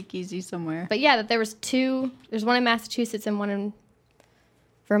at a speakeasy somewhere. But yeah, that there was two. There's one in Massachusetts and one in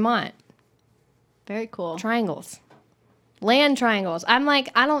Vermont. Very cool. Triangles. Land triangles. I'm like,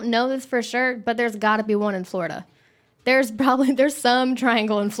 I don't know this for sure, but there's got to be one in Florida. There's some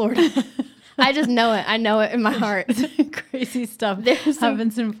triangle in Florida. I just know it. I know it in my heart. Crazy stuff There's some-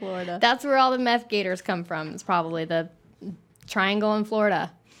 happens in Florida. That's where all the meth gators come from. It's probably the triangle in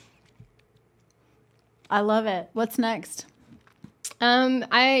Florida. I love it. What's next?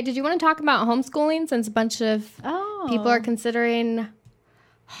 Did you want to talk about homeschooling since a bunch of Oh. people are considering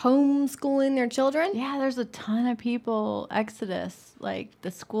homeschooling their children? Yeah, there's a ton of people, exodus, like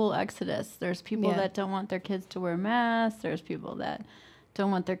the school exodus. There's people Yeah. that don't want their kids to wear masks. There's people that don't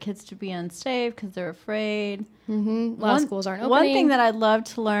want their kids to be unsafe because they're afraid. Mm-hmm. A lot of schools aren't opening. One thing that I'd love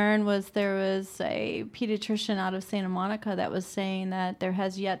to learn was there was a pediatrician out of Santa Monica that was saying that there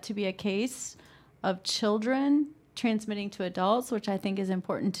has yet to be a case of children transmitting to adults, which I think is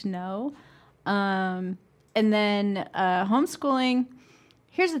important to know. And then homeschooling,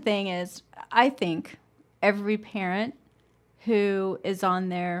 Here's the thing is, I think every parent who is on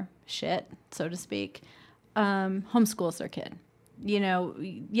their shit, so to speak, homeschools their kid. You know,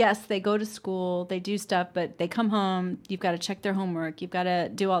 yes, they go to school, they do stuff, but they come home, you've got to check their homework, you've got to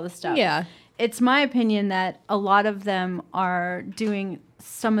do all this stuff. Yeah. It's my opinion that a lot of them are doing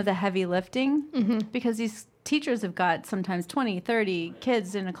some of the heavy lifting because these teachers have got sometimes 20, 30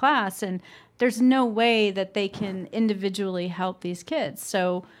 kids in a class, and there's no way that they can individually help these kids.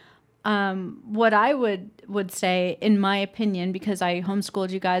 So what I would say, in my opinion, because I homeschooled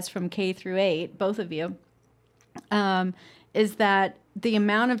you guys from K through 8, both of you, is that the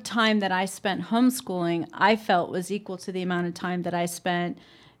amount of time that I spent homeschooling, I felt was equal to the amount of time that I spent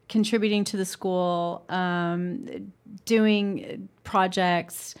contributing to the school, doing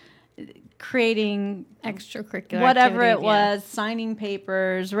projects, creating Extracurricular whatever it activities, yeah. was, signing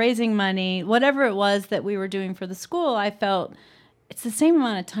papers, raising money, whatever it was that we were doing for the school, I felt it's the same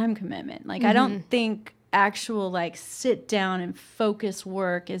amount of time commitment. Like, I don't think actual, like, sit down and focus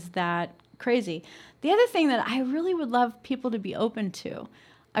work is that crazy. The other thing that I really would love people to be open to,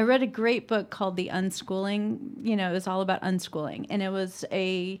 I read a great book called The Unschooling. You know, it was all about unschooling, and it was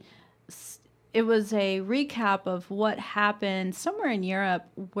a recap of what happened somewhere in Europe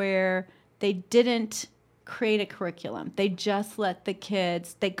where they didn't create a curriculum. They just let the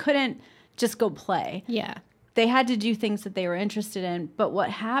kids, they couldn't just go play. Yeah. They had to do things that they were interested in. But what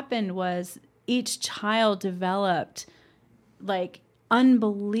happened was each child developed, like,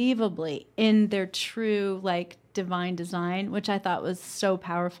 unbelievably in their true, like, divine design, which I thought was so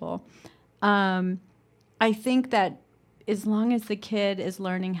powerful. I think that as long as the kid is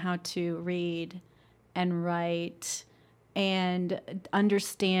learning how to read and write and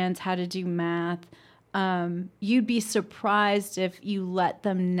understands how to do math, you'd be surprised if you let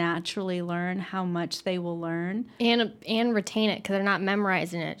them naturally learn how much they will learn And retain it, because they're not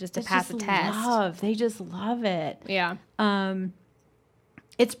memorizing it just to pass a test. They just love it. Yeah.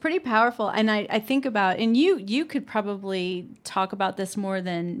 It's pretty powerful. And I think about, and you could probably talk about this more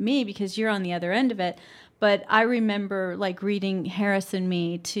than me because you're on the other end of it. But I remember, like, reading Harris and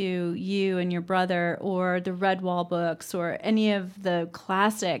Me to you and your brother, or the Redwall books, or any of the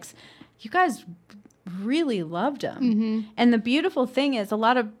classics. You guys really loved them. And the beautiful thing is, a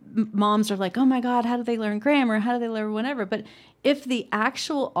lot of moms are like, oh my God, how do they learn grammar? How do they learn whatever? But if the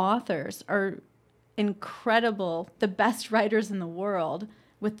actual authors are incredible, the best writers in the world,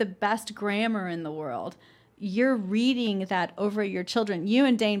 with the best grammar in the world, you're reading that over your children. You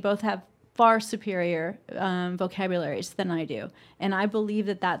and Dane both have far superior vocabularies than I do, and I believe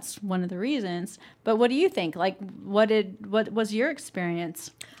that that's one of the reasons. But what do you think? Like, what was your experience?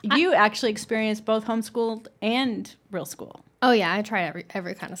 You actually experienced both homeschooled and real school. Oh yeah, I tried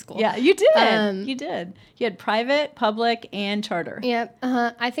every kind of school. Yeah, you did. You did. You had private, public, and charter. Yep.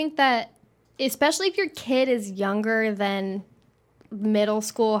 I think that, especially if your kid is younger than middle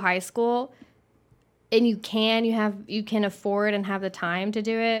school, high school, and you can afford and have the time to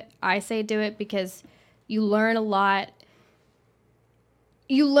do it, I say do it, because you learn a lot.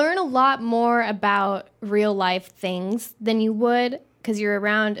 You learn a lot more about real life things than you would because you're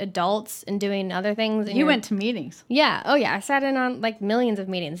around adults and doing other things. And you went to meetings. Yeah. Oh yeah. I sat in on, like, millions of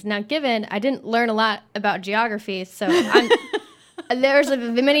meetings. Now, given I didn't learn a lot about geography, so there's, like,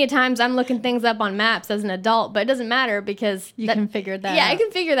 many times I'm looking things up on maps as an adult, but it doesn't matter because you can figure that out. Yeah, I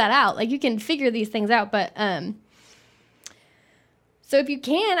can figure that out. Like, you can figure these things out, but so if you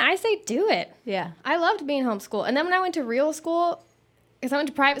can, I say do it. Yeah. I loved being homeschooled. And then when I went to real school, because I went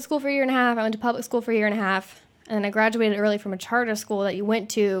to private school for a year and a half, I went to public school for a year and a half, and then I graduated early from a charter school that you went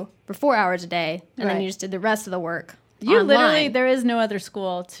to for 4 hours a day, and then you just did the rest of the work. You online. literally, there is no other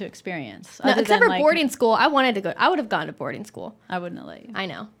school to experience. No, except for boarding school. I wanted to go. I would have gone to boarding school. I wouldn't have let you. I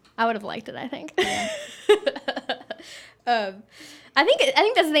know. I would have liked it, I think. Yeah. I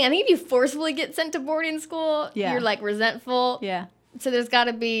think that's the thing. I think if you forcefully get sent to boarding school, you're, like, resentful. Yeah. So there's got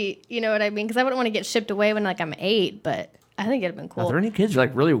to be, you know what I mean? Because I wouldn't want to get shipped away when, like, I'm 8, but I think it'd have been cool. Are there any kids who,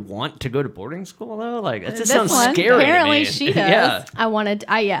 like, really want to go to boarding school though? Like, it just This sounds one, scary. apparently to me. she does. Yeah. I wanted,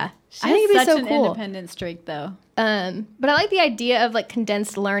 yeah. She I think it'd has be such so an cool. independent streak, though. But I like the idea of, like,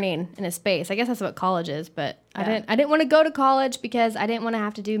 condensed learning in a space. I guess that's what college is, but Yeah. I didn't want to go to college because I didn't want to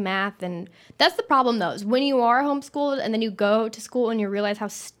have to do math, and that's the problem though. Is when you are homeschooled and then you go to school and you realize how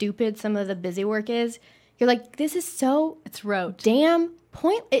stupid some of the busy work is, you're like, this is so It's rote. damn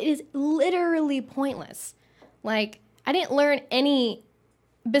point. It is literally pointless. Like, I didn't learn any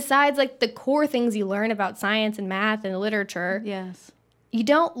besides, like, the core things you learn about science and math and literature. Yes. you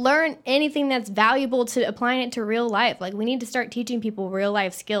don't learn anything that's valuable to applying it to real life. Like, we need to start teaching people real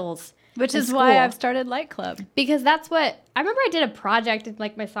life skills. Which in is why school. I've started Light Club. Because that's what I remember. I did a project in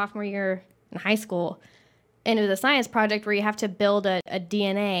like my sophomore year in high school, and it was a science project where you have to build a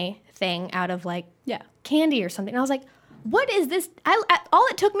DNA thing out of like Yeah. candy or something. And I was like, what is this? All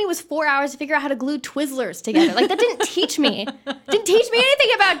it took me was 4 hours to figure out how to glue Twizzlers together. Like, that didn't teach me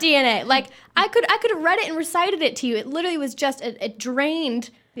anything about DNA. Like, I could have read it and recited it to you. It literally was just it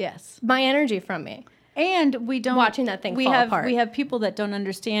drained Yes. my energy from me. And we don't Watching that thing we fall have apart. we have people that don't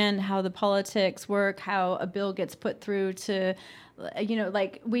understand how the politics work, how a bill gets put through to, you know,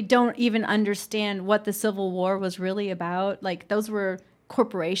 like, we don't even understand what the Civil War was really about. Like, those were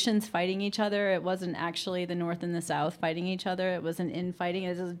corporations fighting each other. It wasn't actually the North and the South fighting each other. It was an infighting. It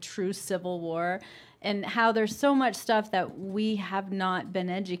was a true civil war. And how there's so much stuff that we have not been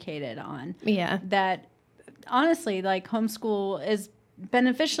educated on. Yeah. That honestly, like, homeschool is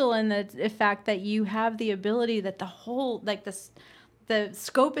beneficial in the fact that you have the ability that the whole, like, the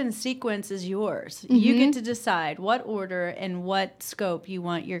scope and sequence is yours. You get to decide what order and what scope you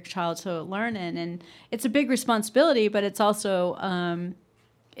want your child to learn in. And it's a big responsibility, but it's also,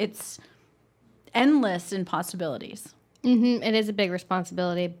 it's endless in possibilities. It is a big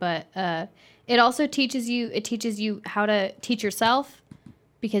responsibility, but it also teaches you how to teach yourself,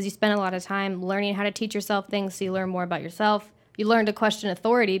 because you spend a lot of time learning how to teach yourself things, so you learn more about yourself. You learn to question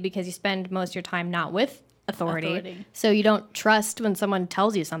authority because you spend most of your time not with authority. So you don't trust when someone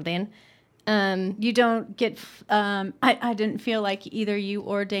tells you something. You don't get, I didn't feel like either you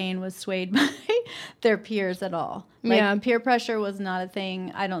or Dane was swayed by their peers at all. Like, Yeah. peer pressure was not a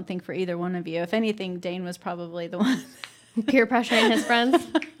thing, I don't think, for either one of you. If anything, Dane was probably the one. Peer pressuring his friends.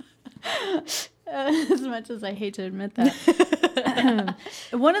 As much as I hate to admit that.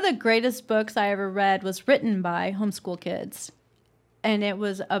 One of the greatest books I ever read was written by homeschool kids. And it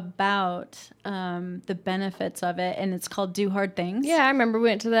was about the benefits of it. And it's called Do Hard Things. Yeah, I remember we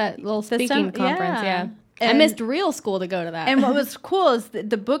went to that little speaking conference. Yeah. I And- missed real school to go to that. And what was cool is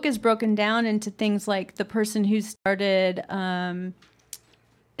the book is broken down into things like the person who started,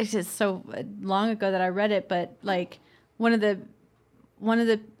 it's just so long ago that I read it, but like one of the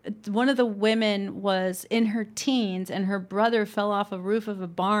women was in her teens, and her brother fell off a roof of a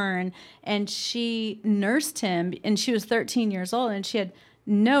barn, and she nursed him, and she was 13 years old, and she had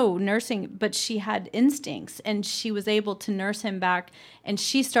no nursing, but she had instincts, and she was able to nurse him back, and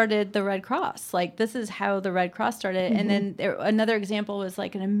she started the Red Cross. Like, this is how the Red Cross started. And then another example was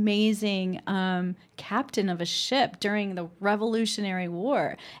like an amazing captain of a ship during the Revolutionary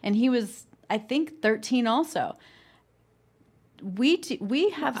War, and he was, I think, 13 also. We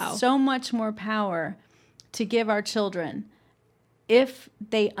have Wow. so much more power to give our children if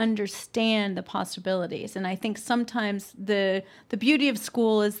they understand the possibilities. And I think sometimes the beauty of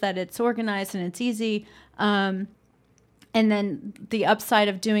school is that it's organized and it's easy. And then the upside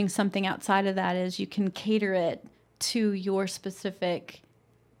of doing something outside of that is you can cater it to your specific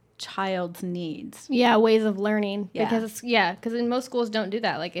child's needs. yeah, ways of learning. Yeah. Because in most schools don't do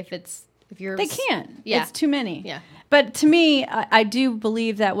that. Like, if you're They can't. Yeah. It's too many. Yeah. But to me, I do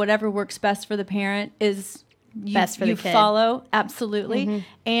believe that whatever works best for the parent is Best for the kid. follow. Absolutely.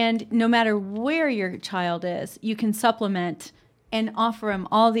 And no matter where your child is, you can supplement and offer them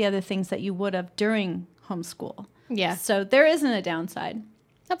all the other things that you would have during homeschool. Yeah. So there isn't a downside.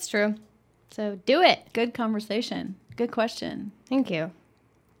 That's true. So do it. Good conversation. Good question. Thank you.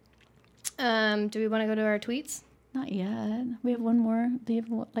 Do we want to go to our tweets? Not yet. We have one more. Do you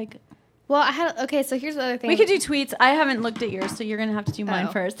have like? Well, okay, so here's the other thing. We could do tweets. I haven't looked at yours, so you're gonna have to do mine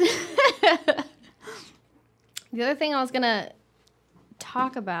Oh. first. The other thing I was going to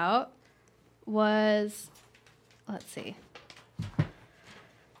talk about was, let's see.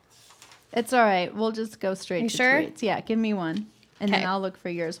 It's all right. We'll just go straight You to sure? tweets. Yeah, give me one, and then Okay. I'll look for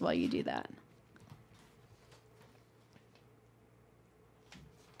yours while you do that.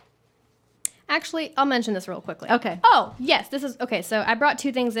 Actually, I'll mention this real quickly. Okay. Oh, yes, this is, okay, so I brought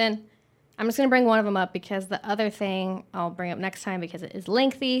two things in. I'm just going to bring one of them up because the other thing I'll bring up next time because it is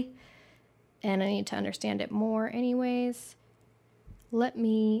lengthy and I need to understand it more anyways. Let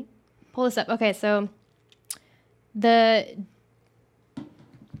me pull this up. Okay, so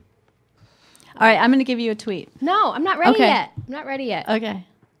All right, I'm gonna give you a tweet. no, I'm not ready Okay. yet. I'm not ready yet. Okay.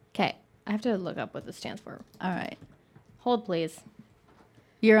 Okay, I have to look up what this stands for. All right. Hold, please.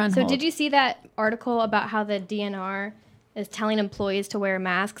 You're on So hold. did you see that article about how the DNR is telling employees to wear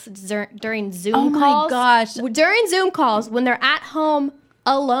masks during Zoom Oh my calls? gosh. During Zoom calls when they're at home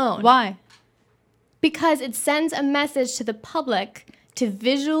alone. Why? Because it sends a message to the public to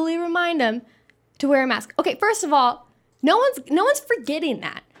visually remind them to wear a mask. Okay, first of all, No one's forgetting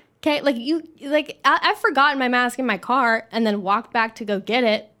that. Okay, I've forgotten my mask in my car and then walked back to go get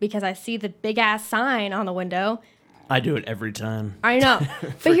it because I see the big ass sign on the window. I do it every time. I know.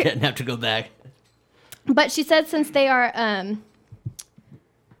 Forget and have to go back. But she said since they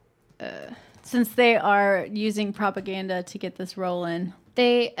are using propaganda to get this rolling.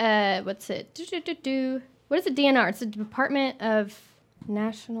 they what's it? What is the DNR? It's the Department of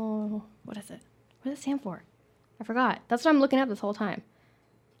National. What is it? What does it stand for? I forgot. That's what I'm looking up this whole time.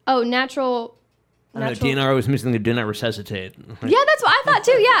 Oh, natural. I don't know, DNR was missing the do not resuscitate. Yeah, that's what I thought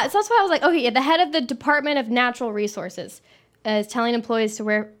too. Yeah, so that's why I was like, okay, yeah, the head of the Department of Natural Resources is telling employees to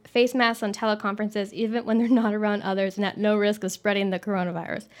wear face masks on teleconferences even when they're not around others and at no risk of spreading the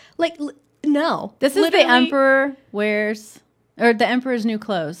coronavirus. Like, no. This is the emperor wears, or the emperor's new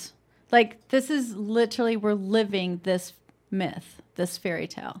clothes. Like, this is literally, we're living this myth, this fairy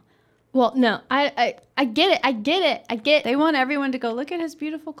tale. Well, no, I get it. They want everyone to go, look at his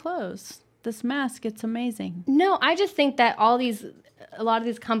beautiful clothes. This mask, it's amazing. No, I just think that a lot of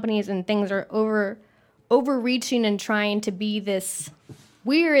these companies and things are overreaching and trying to be this.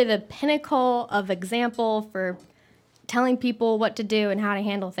 We're the pinnacle of example for telling people what to do and how to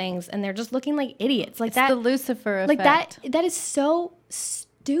handle things, and they're just looking like idiots. Like it's that, the Lucifer effect. like that is so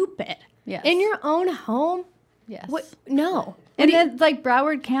stupid. Yes. In your own home. Yes. What? No. And then, like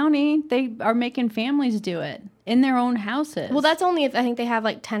Broward County, they are making families do it in their own houses. Well, that's only if I think they have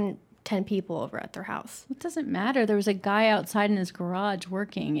like 10 people over at their house. It doesn't matter. There was a guy outside in his garage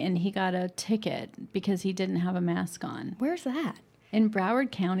working, and he got a ticket because he didn't have a mask on. Where's that? In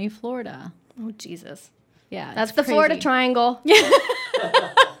Broward County, Florida. Oh, Jesus. Yeah, That's the Florida Triangle. If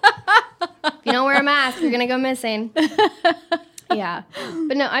you don't wear a mask, you're going to go missing. Yeah.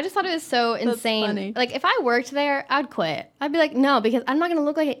 But no, I just thought it was so insane. Funny. Like, if I worked there, I'd quit. I'd be like, no, because I'm not going to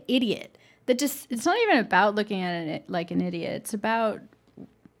look like an idiot. It's not even about looking at it like an idiot. It's about...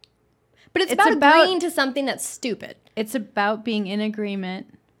 But it's about agreeing to something that's stupid. It's about being in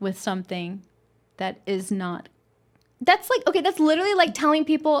agreement with something that is not That's like, okay, that's literally like telling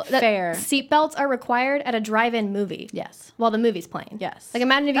people that fair. Seatbelts are required at a drive-in movie. Yes. While the movie's playing. Yes. Like,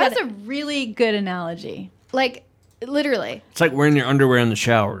 imagine if you That's a really good analogy. like, literally. It's like wearing your underwear in the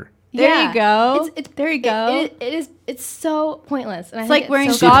shower. There you go. There you go. It's so pointless. And It's like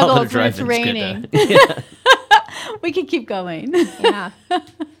wearing so goggles when it's raining. We can keep going. Yeah.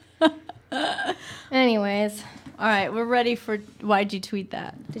 Anyways. All right, we're ready for why'd you tweet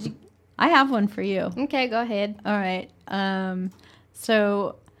that? Did you? I have one for you. Okay, go ahead. All right.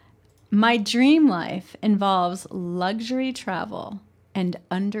 So my dream life involves luxury travel and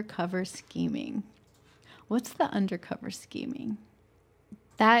undercover scheming. What's the undercover scheming?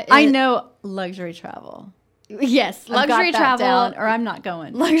 That is, I know luxury travel. Yes, I've got luxury that travel. down, or I'm not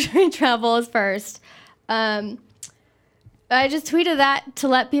going. Luxury travel is first. I just tweeted that to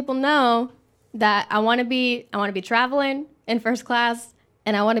let people know that I want to be traveling in first class,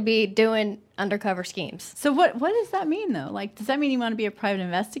 and I want to be doing undercover schemes. So what does that mean though? Like, does that mean you want to be a private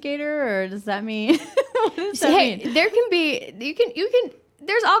investigator, or does that mean what does that mean? There can be you can.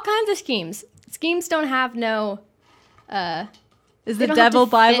 There's all kinds of schemes. Schemes don't have no. Is they the don't have Devil to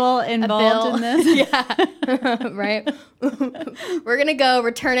fit Bible a involved in this? Yeah, right. We're gonna go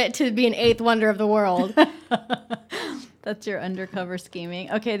return it to be an eighth wonder of the world. That's your undercover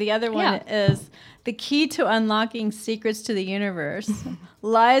scheming. Okay, the other one is the key to unlocking secrets to the universe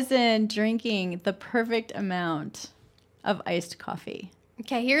lies in drinking the perfect amount of iced coffee.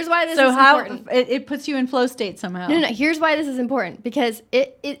 Okay, here's why this is So important. how it puts you in flow state somehow. No. Here's why this is important, because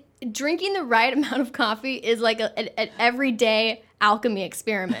it drinking the right amount of coffee is like an everyday alchemy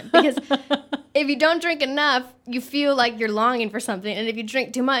experiment. Because if you don't drink enough, you feel like you're longing for something, and if you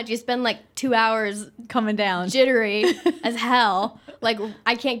drink too much, you spend like 2 hours coming down, jittery as hell. Like,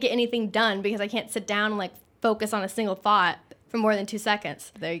 I can't get anything done because I can't sit down and like focus on a single thought for more than 2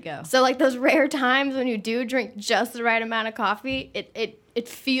 seconds. There you go. So like those rare times when you do drink just the right amount of coffee, it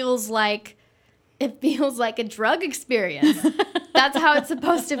feels like a drug experience. That's how it's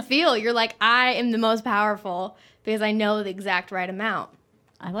supposed to feel. You're like, I am the most powerful because I know the exact right amount.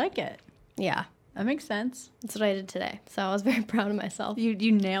 I like it. Yeah. That makes sense. That's what I did today. So I was very proud of myself. You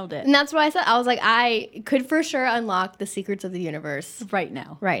nailed it. And that's what I said. I was like, I could for sure unlock the secrets of the universe Right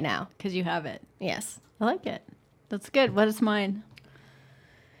now. right now. Because you have it. Yes. I like it. That's good. What is mine?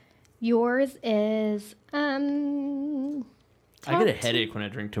 Yours is I get a headache when I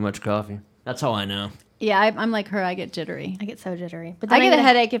drink too much coffee. That's how I know. Yeah, I'm like her. I get jittery. I get so jittery. But I then get a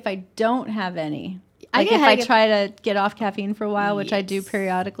headache if I don't have any. I Like get a if I headache try to get off caffeine for a while, which I do Yes.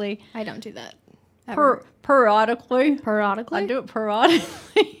 periodically. I don't do that. Ever. Periodically. Periodically? I do it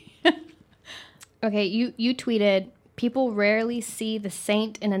periodically. Okay, you tweeted People rarely see the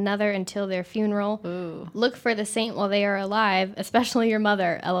saint in another until their funeral. Ooh. Look for the saint while they are alive, especially your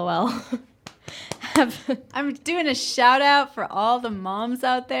mother, LOL. I'm doing a shout out for all the moms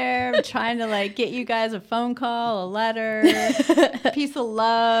out there. I'm trying to like get you guys a phone call, a letter, a piece of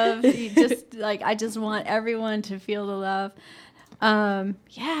love. You just like I just want everyone to feel the love.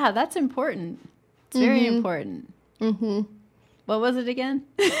 Yeah, that's important. It's very important. Mm-hmm. What was it again?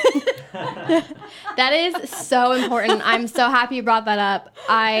 That is so important. I'm so happy you brought that up.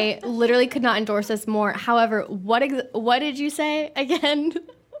 I literally could not endorse this more. However, what did you say again?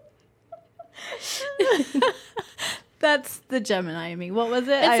 That's the Gemini in me. What was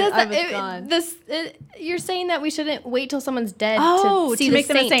it? I was gone. You're saying that we shouldn't wait till someone's dead Oh, to see to the make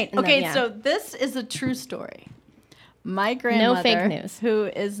them a saint saint. in them, Okay, yeah. so this is a true story. My grandmother, fake news. who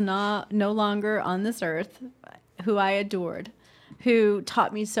is no longer on this earth, who I adored, who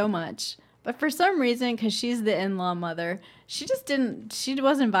taught me so much, but for some reason, because she's the in-law mother, she wasn't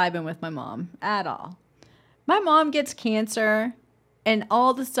vibing with my mom at all. My mom gets cancer. And all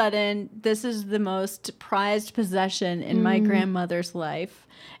of a sudden, this is the most prized possession in my grandmother's life.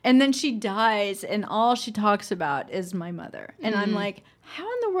 And then she dies, and all she talks about is my mother. And I'm like, how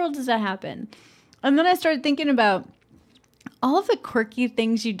in the world does that happen? And then I started thinking about all of the quirky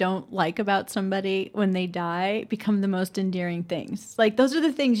things you don't like about somebody when they die become the most endearing things. Like, those are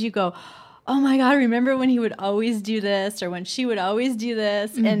the things you go, oh my God, remember when he would always do this, or when she would always do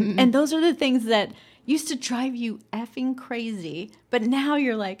this? And those are the things that used to drive you effing crazy, but now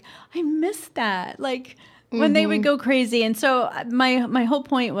you're like, I miss that. Like when they would go crazy. And so my whole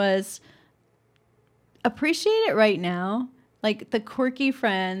point was appreciate it right now. Like the quirky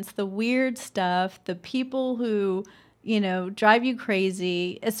friends, the weird stuff, the people who, drive you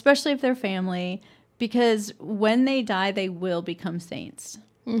crazy, especially if they're family, because when they die, they will become saints.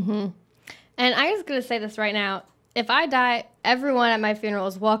 Mm-hmm. And I was going to say this right now. If I die, everyone at my funeral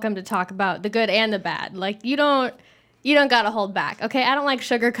is welcome to talk about the good and the bad. Like you don't got to hold back. Okay, I don't like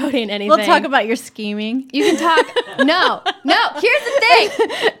sugarcoating anything. We'll talk about your scheming. You can talk. No. Here's the thing.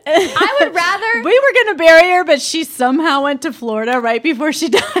 I would rather. We were gonna bury her, but she somehow went to Florida right before she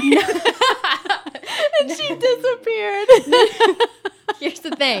died, and she disappeared. Here's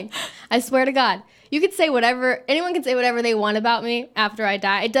the thing. I swear to God. You could say whatever, anyone can say whatever they want about me after I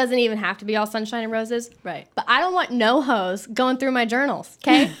die. It doesn't even have to be all sunshine and roses. Right. But I don't want no hoes going through my journals,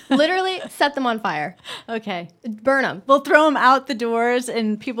 okay? Literally set them on fire. Okay. Burn them. We'll throw them out the doors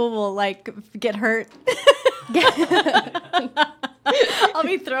and people will get hurt. I'll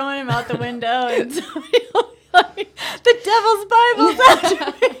be throwing him out the window and somebody will be like, the devil's Bible's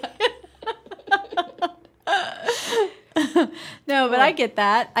after me. No, but I get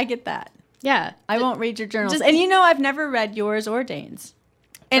that. Yeah. I won't read your journals. And I've never read yours or Dane's.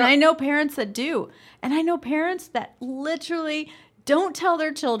 And I know parents that do. And I know parents that literally don't tell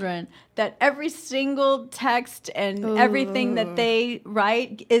their children that every single text and everything that they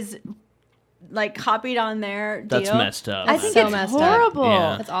write is like copied on their deal. That's messed up. I think so it's messed up. horrible.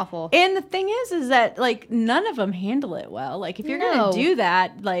 Yeah. That's awful. And the thing is that like none of them handle it well. Like if you're No. gonna do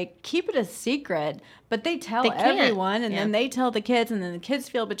that, like keep it a secret. But they tell everyone, and then they tell the kids, and then the kids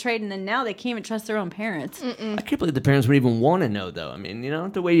feel betrayed, and then now they can't even trust their own parents. I can't believe the parents would even want to know, though. I mean,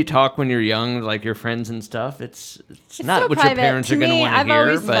 the way you talk when you're young, like your friends and stuff, it's not so what private. your parents are going to want to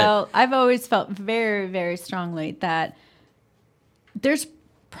hear. I've always felt very, very strongly that there's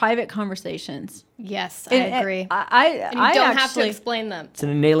private conversations. Yes, I agree. And you don't have to explain them. It's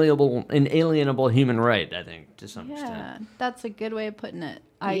an inalienable human right, I think, to some Yeah, extent. that's a good way of putting it.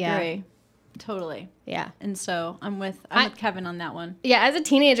 I Yeah. agree. Totally. Yeah. And so I'm with Kevin on that one. Yeah, as a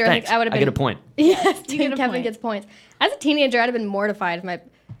teenager, I Thanks. think I would have been. I get a point. Yes, You get a Kevin point. gets points. As a teenager, I'd have been mortified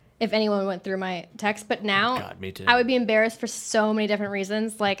if anyone went through my text. But now, God, me too. I would be embarrassed for so many different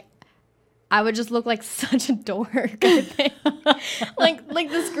reasons. Like, I would just look like such a dork. I think.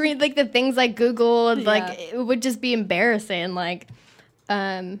 like the screen, like the things I Googled, like it would just be embarrassing. Like,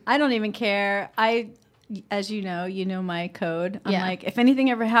 I don't even care. As you know my code. I'm Yeah. like, if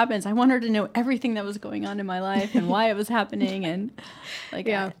anything ever happens, I want her to know everything that was going on in my life and why it was happening. And like,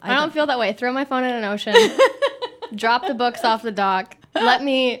 yeah, I don't feel that way. Throw my phone in an ocean. Drop the books off the dock. Let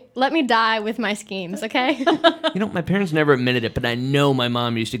me die with my schemes, okay? My parents never admitted it, but I know my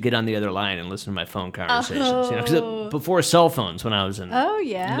mom used to get on the other line and listen to my phone conversations. 'Cause before cell phones, when I was in Oh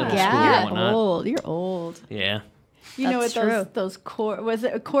yeah, middle Yeah. school and You're whatnot. old. You're old. Yeah. You know That's what true. those was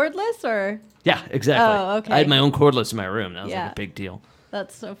it a cordless or? Yeah, exactly. Oh, okay. I had my own cordless in my room. That was Yeah. like a big deal.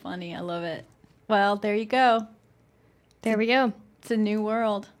 That's so funny. I love it. Well, there you go. There we go. It's a new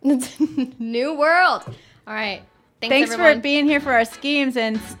world. New world. All right. Thanks everyone. for being here for our schemes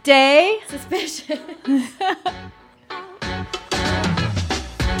and stay Suspicious.